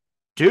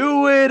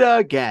 do it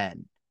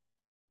again.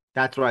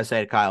 That's what I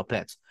say to Kyle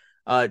Pitts.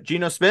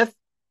 Geno Smith,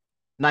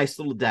 nice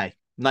little day.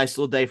 Nice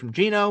little day from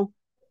Geno.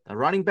 The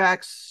running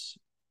backs.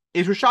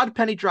 Is Rashad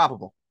Penny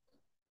droppable?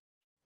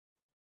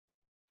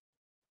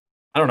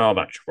 I don't know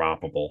about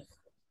droppable,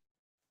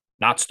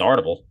 not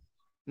startable.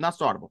 Not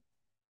startable.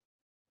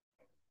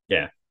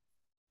 Yeah,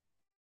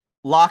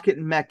 Lockett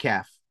and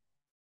Metcalf.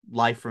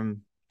 Life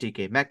from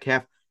DK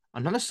Metcalf.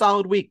 Another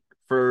solid week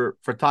for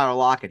Tyler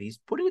Lockett. He's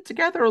putting it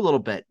together a little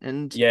bit.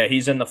 And yeah,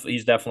 he's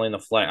definitely in the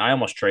flex. I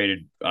almost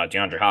traded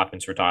DeAndre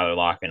Hopkins for Tyler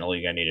Lockett in a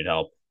league I needed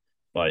help,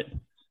 but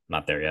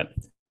not there yet.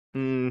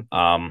 mm,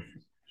 Um,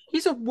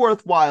 he's a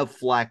worthwhile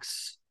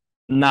flex.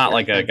 Not I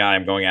like a think. guy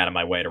I'm going out of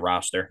my way to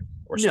roster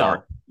or No,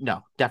 start.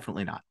 no,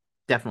 definitely not.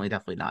 Definitely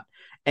not.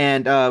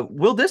 And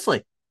Will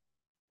Disley,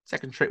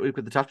 second straight week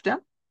with the touchdown.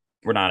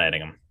 We're not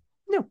adding him.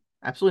 No,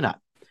 absolutely not.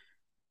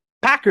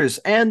 Packers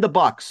and the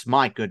Bucks.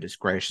 My goodness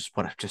gracious,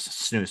 what just a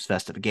snooze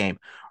fest of a game.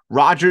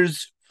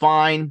 Rodgers,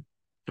 fine.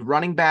 The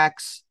running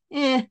backs,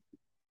 You'll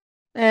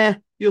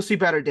see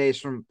better days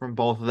from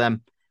both of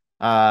them.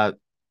 Uh,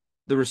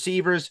 the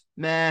receivers,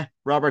 meh.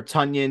 Robert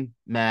Tunyon,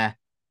 meh.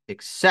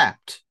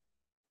 Except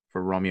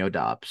for Romeo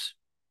Dobbs.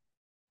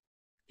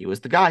 He was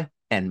the guy.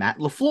 And Matt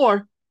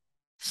LaFleur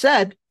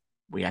said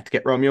we have to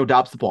get Romeo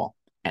Dobbs the ball.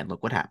 And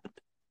look what happened.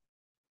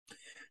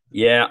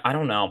 Yeah, I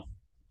don't know.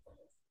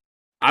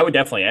 I would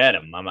definitely add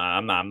him.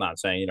 I'm not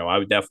saying I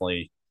would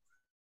definitely.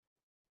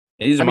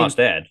 He's a I mean, must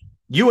add.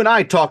 you and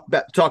I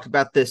talked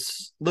about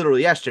this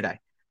literally yesterday.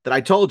 That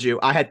I told you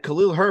I had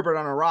Khalil Herbert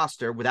on a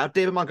roster without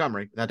David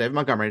Montgomery. Without David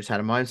Montgomery, I just had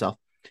him by himself.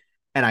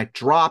 And I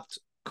dropped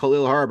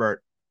Khalil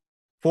Herbert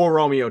for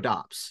Romeo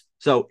Dobbs.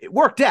 So it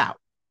worked out.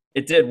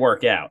 It did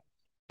work out.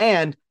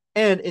 And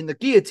in the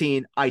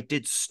guillotine, I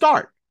did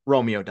start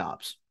Romeo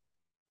Dobbs.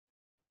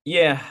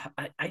 Yeah,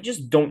 I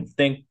just don't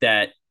think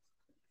that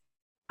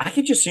I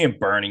could just see him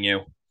burning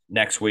you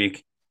next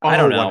week. I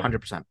Oh, don't know.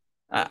 100%.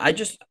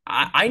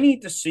 I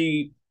need to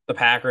see the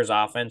Packers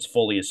offense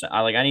fully.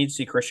 I need to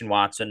see Christian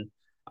Watson.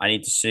 I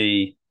need to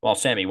see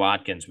Sammy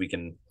Watkins. We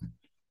can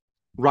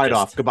Right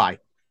off. just Goodbye.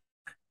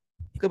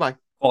 Goodbye.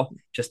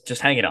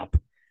 just hang it up.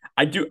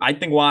 I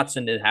think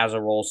Watson has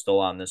a role still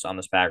on this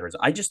Packers.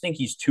 I just think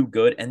he's too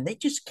good, and they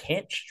just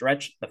can't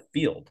stretch the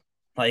field.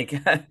 Like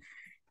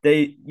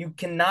you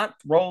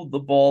cannot throw the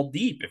ball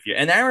deep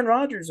and Aaron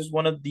Rodgers is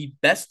one of the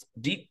best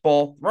deep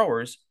ball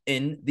throwers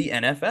in the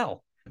NFL.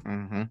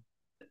 Mm-hmm.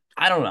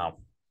 I don't know.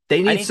 They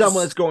I need need to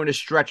someone that's going to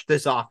stretch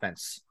this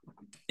offense.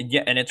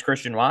 Yeah, and it's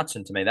Christian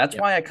Watson to me. That's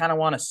Yep. why I kind of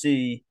want to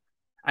see.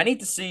 I need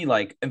to see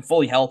and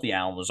fully healthy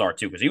Alan Lazard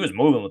too, because he was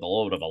moving with a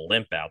little bit of a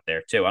limp out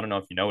there too. I don't know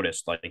if you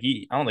noticed. I don't think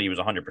he was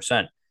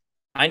 100%.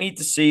 I need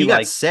to see He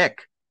got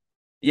sick.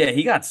 yeah,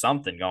 he got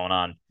something going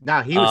on.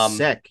 No, he was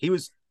sick. He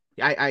was.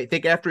 I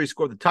think after he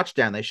scored the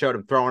touchdown, they showed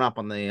him throwing up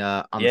on the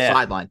Yeah,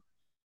 sideline.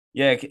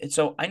 yeah.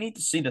 So I need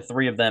to see the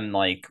three of them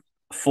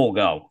full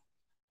go,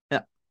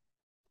 Yeah,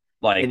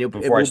 and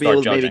before I we'll be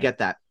able start to maybe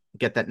judging.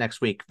 get that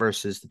next week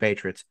versus the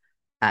Patriots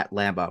at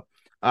Lambeau.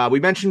 We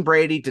mentioned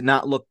Brady did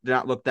not look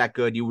that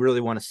good. You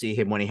really want to see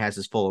him when he has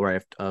his full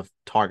array of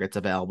targets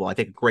available. I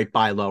think a great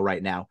buy low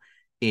right now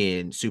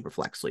in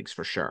Superflex leagues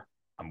for sure.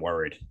 I'm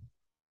worried.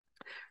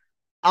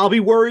 I'll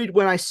be worried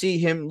when I see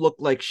him look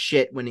like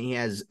shit when he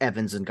has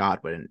Evans and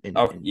Godwin in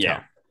Yeah,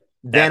 tow.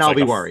 Then that's I'll like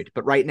be worried.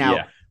 But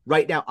yeah.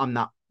 right now, I'm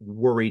not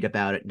worried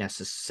about it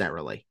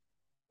necessarily.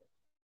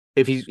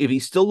 If he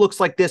still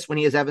looks like this when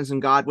he has Evans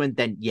and Godwin,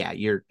 then yeah,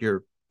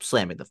 you're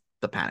slamming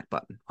the panic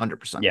button,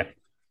 100%.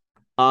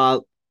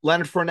 Yeah.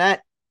 Leonard Fournette,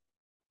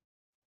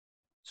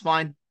 it's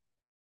fine.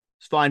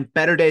 It's fine.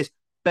 Better days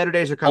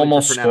are coming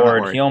Almost for Fournette. I'm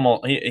not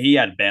scored. worried. He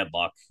had bad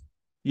luck.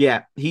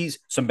 Yeah,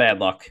 Some bad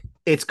luck.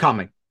 it's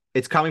coming.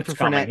 It's coming for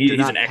Coming. Fournette. Do He's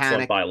not an excellent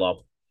panic. buy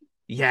low.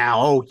 Yeah.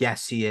 Oh,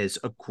 yes, he is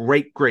a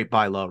great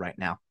buy low right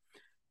now.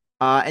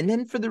 And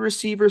then for the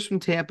receivers from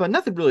Tampa,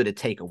 nothing really to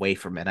take away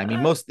from it. I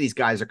mean, most of these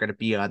guys are going to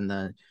be on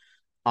the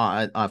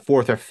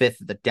fourth or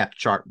fifth of the depth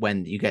chart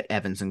when you get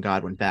Evans and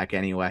Godwin back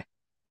anyway.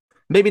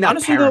 Maybe not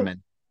Honestly, though,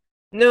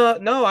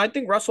 Perriman. no, I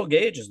think Russell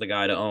Gage is the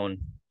guy to own.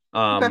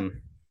 Okay.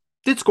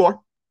 Did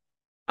score.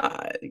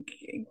 I,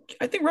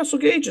 I think Russell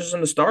Gage is in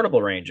the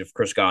startable range if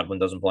Chris Godwin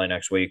doesn't play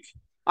next week.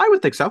 I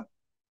would think so.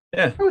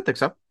 Yeah, I would think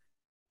so.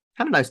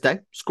 Had a nice day.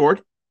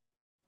 Scored.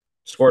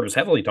 scored was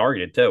heavily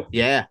targeted too.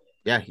 Yeah.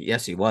 Yeah.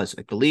 Yes, he was.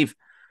 I believe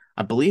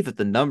that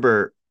the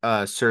number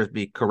serves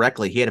me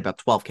correctly, he had about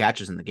 12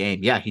 catches in the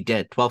game. Yeah, he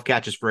did. 12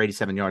 catches for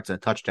 87 yards and a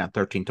touchdown,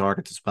 13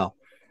 targets as well.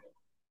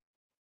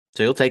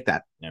 So you'll take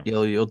that. Yeah.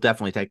 You'll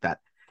definitely take that.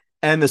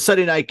 And the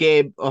Sunday night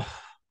game,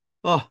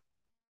 oh,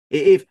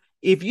 if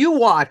you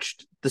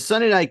watched the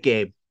Sunday night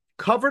game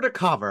cover to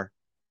cover,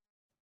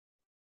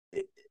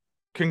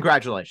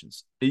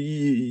 congratulations.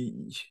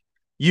 You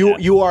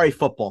are a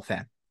football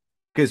fan,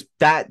 because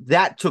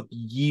that took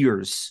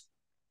years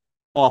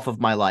off of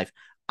my life.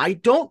 I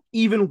don't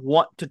even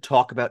want to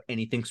talk about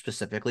anything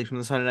specifically from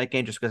the Sunday night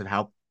game just because of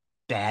how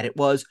bad it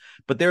was.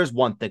 But there's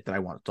one thing that I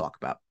want to talk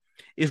about.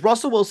 Is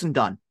Russell Wilson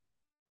done?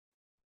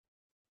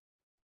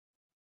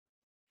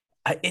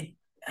 Let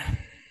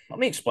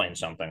me explain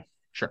something.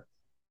 Sure.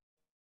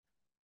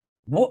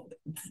 What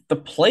the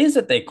plays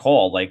that they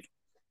call, like,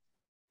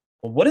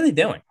 what are they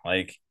doing?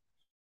 Like,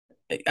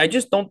 I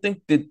just don't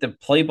think that the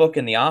playbook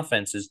and the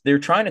offense is, they're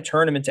trying to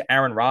turn him into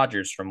Aaron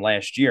Rodgers from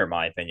last year, in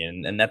my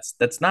opinion. And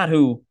that's not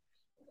who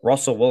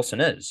Russell Wilson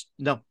is.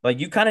 No.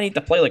 Like, you kind of need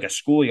to play like a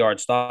schoolyard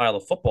style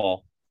of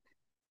football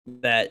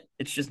that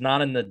it's just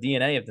not in the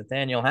DNA of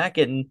Nathaniel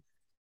Hackett. And,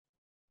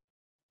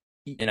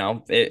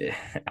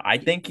 I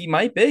think he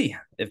might be,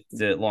 if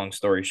the long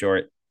story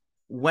short.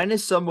 When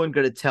is someone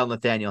going to tell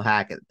Nathaniel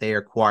Hackett they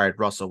acquired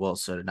Russell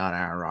Wilson and not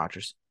Aaron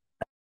Rodgers?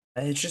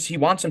 It's just he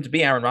wants him to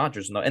be Aaron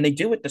Rodgers, and they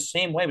do it the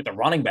same way with the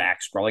running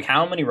backs, bro. Like,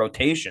 how many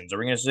rotations are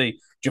we going to see?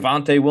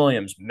 Javonte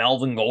Williams,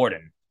 Melvin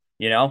Gordon,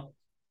 you know?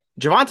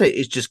 Javonte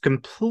is just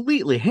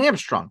completely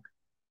hamstrung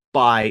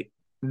by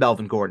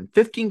Melvin Gordon.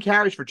 15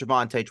 carries for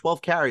Javonte,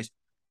 12 carries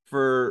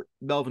for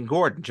Melvin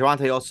Gordon.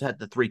 Javonte also had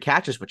the 3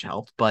 catches, which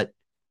helped, but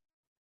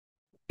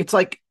it's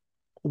like,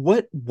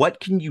 what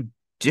can you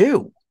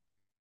do?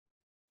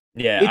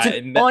 Yeah, it's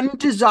an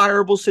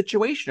undesirable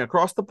situation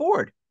across the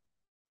board.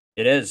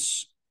 It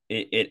is.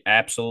 It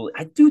absolutely.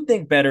 I do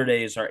think better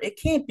days are. It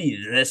can't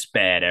be this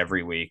bad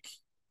every week.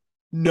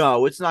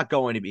 No, it's not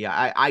going to be.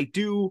 I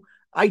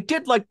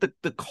did like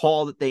the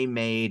call that they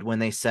made when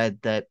they said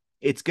that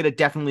it's going to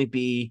definitely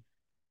be.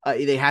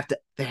 They have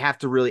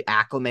to really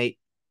acclimate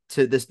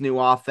to this new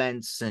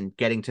offense and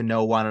getting to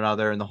know one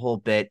another and the whole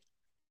bit.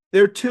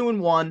 They're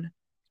 2-1.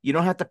 You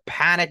don't have to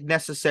panic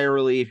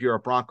necessarily if you're a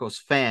Broncos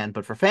fan,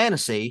 but for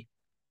fantasy,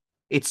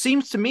 it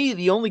seems to me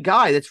the only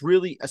guy that's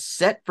really a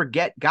set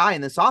forget guy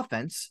in this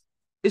offense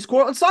is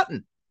Courtland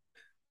Sutton.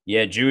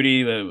 Yeah,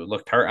 Jeudy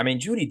looked hurt. I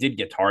mean, Jeudy did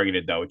get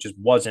targeted, though. It just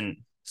wasn't.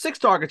 6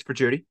 targets for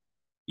Jeudy.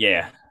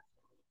 Yeah.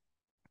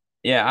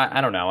 Yeah,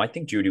 I don't know. I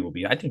think Jeudy will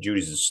be. I think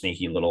Jeudy's a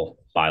sneaky little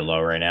buy low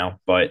right now,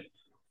 but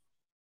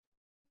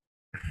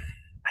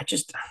they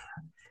just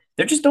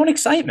don't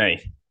excite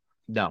me.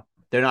 No,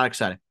 they're not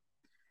exciting.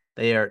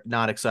 They are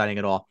not exciting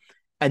at all.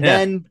 And Yeah.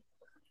 then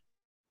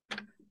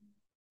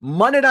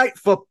Monday Night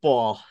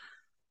Football,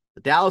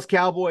 the Dallas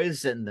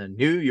Cowboys and the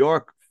New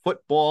York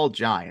Football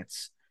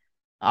Giants.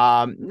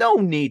 No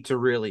need to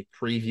really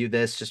preview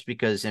this just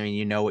because, I mean,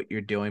 you know what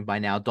you're doing by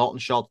now. Dalton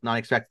Schultz not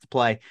expected to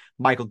play.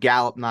 Michael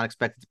Gallup not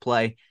expected to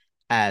play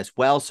as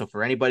well. So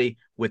for anybody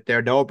with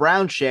their Noah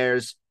Brown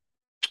shares,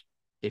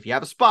 if you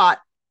have a spot,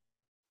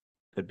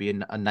 could be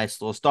a nice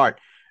little start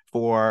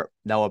for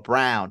Noah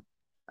Brown.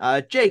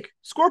 Jake,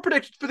 score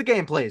prediction for the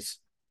game, please.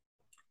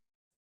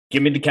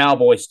 Give me the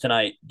Cowboys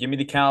tonight. Give me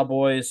the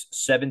Cowboys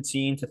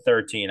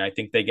 17-13. I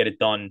think they get it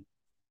done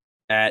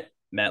at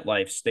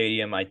MetLife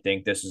Stadium. I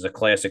think this is a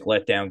classic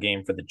letdown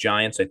game for the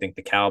Giants. I think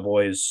the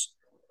Cowboys,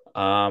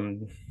 I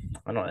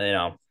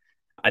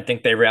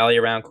think they rally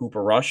around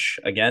Cooper Rush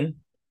again.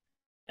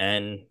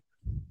 And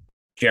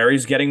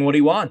Jerry's getting what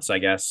he wants, I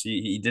guess.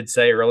 He did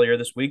say earlier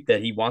this week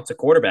that he wants a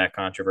quarterback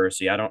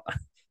controversy. I don't.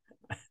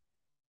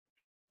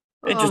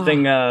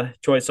 Interesting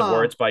choice of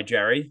words by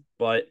Jerry,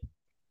 but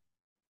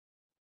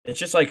it's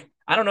just like,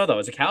 I don't know, though.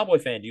 As a Cowboy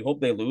fan, do you hope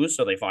they lose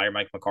so they fire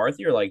Mike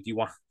McCarthy? Or, like, do you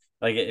want,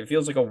 like, it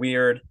feels like a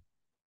weird.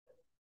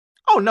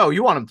 Oh, no,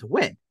 you want him to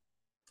win.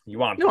 You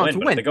want him to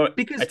win.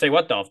 Because I tell you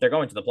what, though, if they're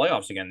going to the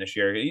playoffs again this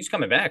year, he's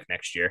coming back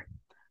next year.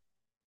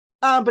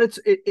 But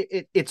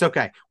it's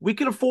okay. We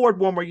can afford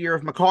one more year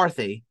of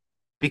McCarthy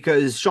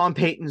because Sean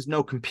Payton's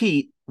no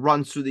compete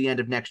runs through the end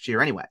of next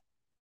year anyway.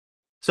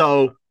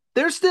 So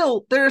there's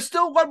still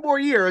one more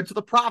year until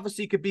the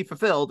prophecy could be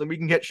fulfilled and we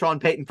can get Sean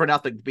Payton for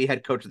nothing to be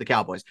head coach of the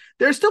Cowboys.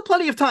 There's still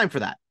plenty of time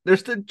for that. There's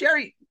still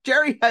Jerry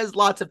has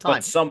lots of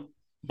time.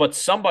 But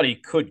somebody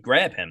could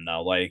grab him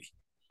though. Like,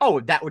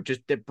 that would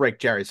just break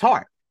Jerry's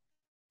heart.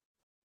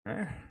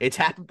 It's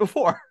happened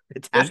before.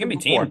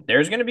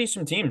 There's gonna be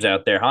some teams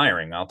out there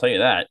hiring. I'll tell you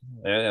that.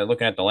 They're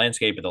looking at the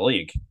landscape of the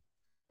league.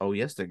 Oh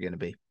yes, they're gonna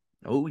be.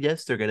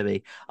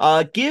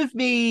 Give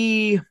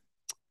me.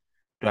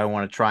 Do I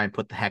want to try and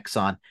put the hex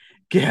on?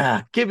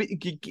 Yeah, give me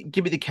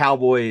the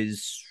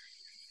Cowboys.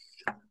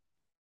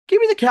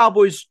 Give me the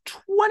Cowboys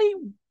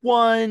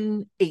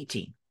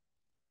 21-18.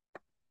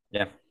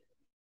 Yeah.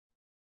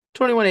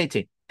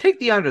 21-18. Take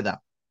the under though.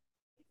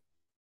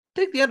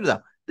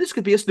 This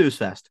could be a snooze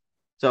fest.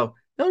 So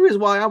the only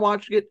reason why I'm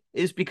watching it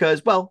is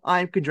because, well,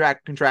 I'm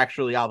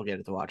contractually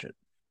obligated to watch it.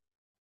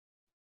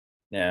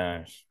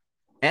 Yeah.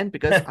 And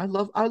because I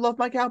love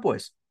my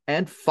Cowboys.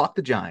 and fuck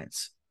the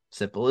Giants.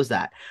 Simple as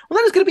that. Well,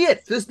 that is going to be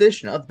it for this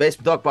edition of the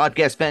Basement Talk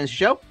Podcast Fantasy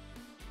Show.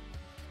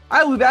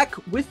 I will be back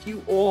with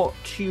you all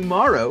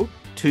tomorrow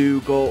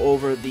to go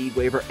over the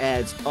waiver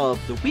ads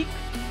of the week.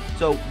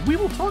 So we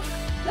will talk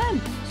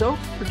then. So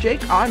for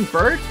Jake, I'm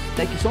Bird.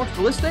 Thank you so much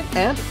for listening,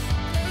 and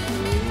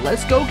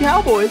let's go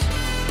Cowboys.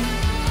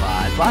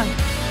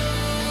 Bye-bye.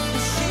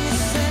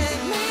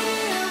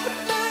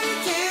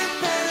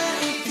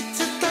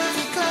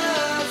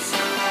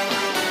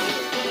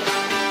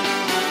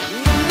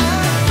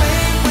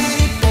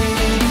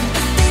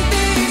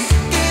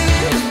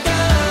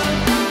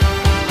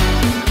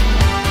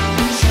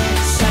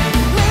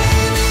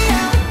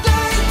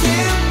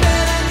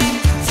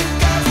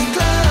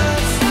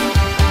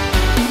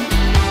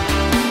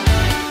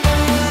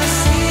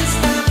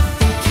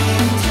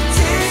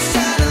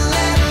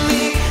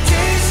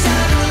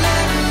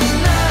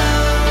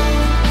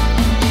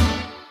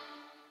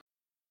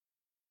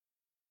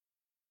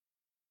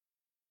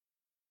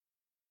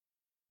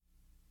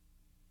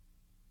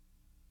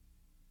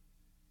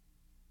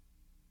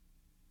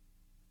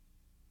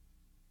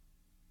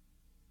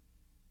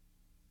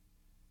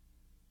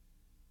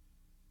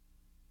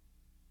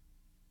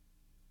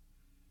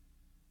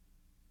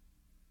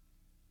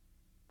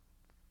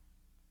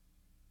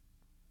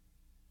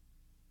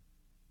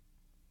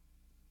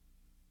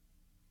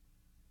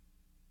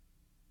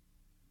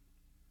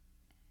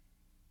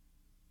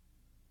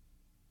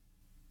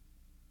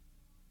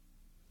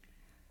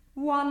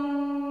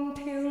 One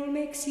pill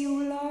makes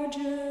you larger,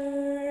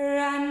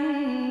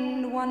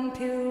 and one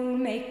pill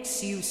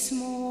makes you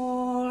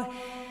small,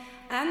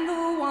 and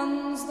the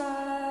ones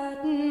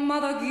that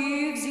mother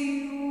gives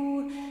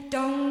you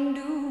don't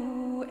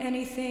do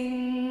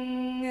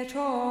anything at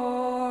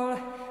all.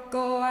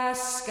 Go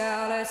ask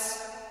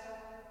Alice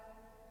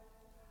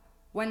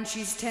when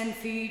she's 10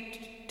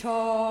 feet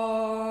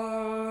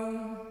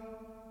tall.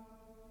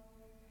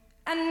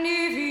 And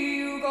if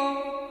you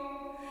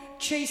go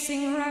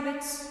chasing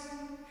rabbits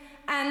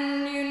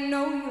and you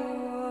know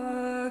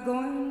you're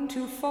going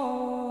to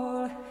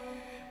fall,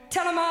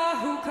 tell him a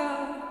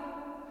hookah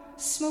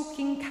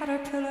smoking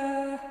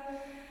caterpillar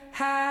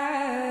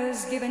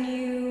has given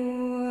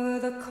you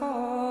the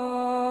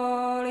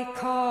call. He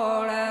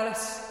called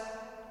Alice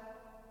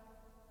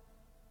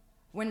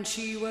when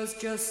she was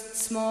just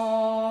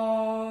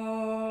small.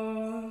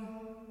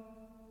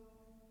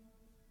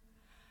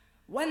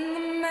 When the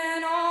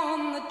men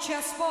on the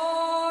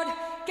chessboard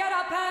get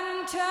up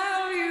and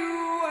tell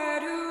you where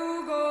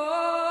to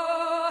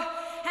go,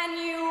 and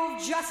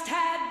you've just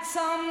had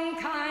some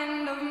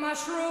kind of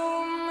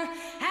mushroom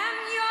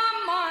and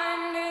your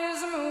mind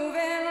is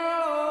moving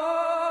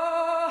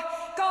low,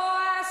 go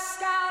ask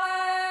Alice,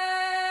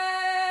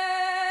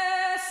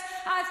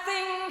 I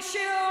think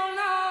she'll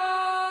know.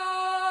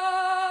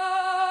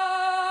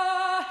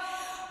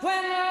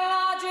 When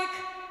logic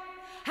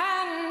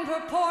and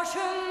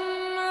proportion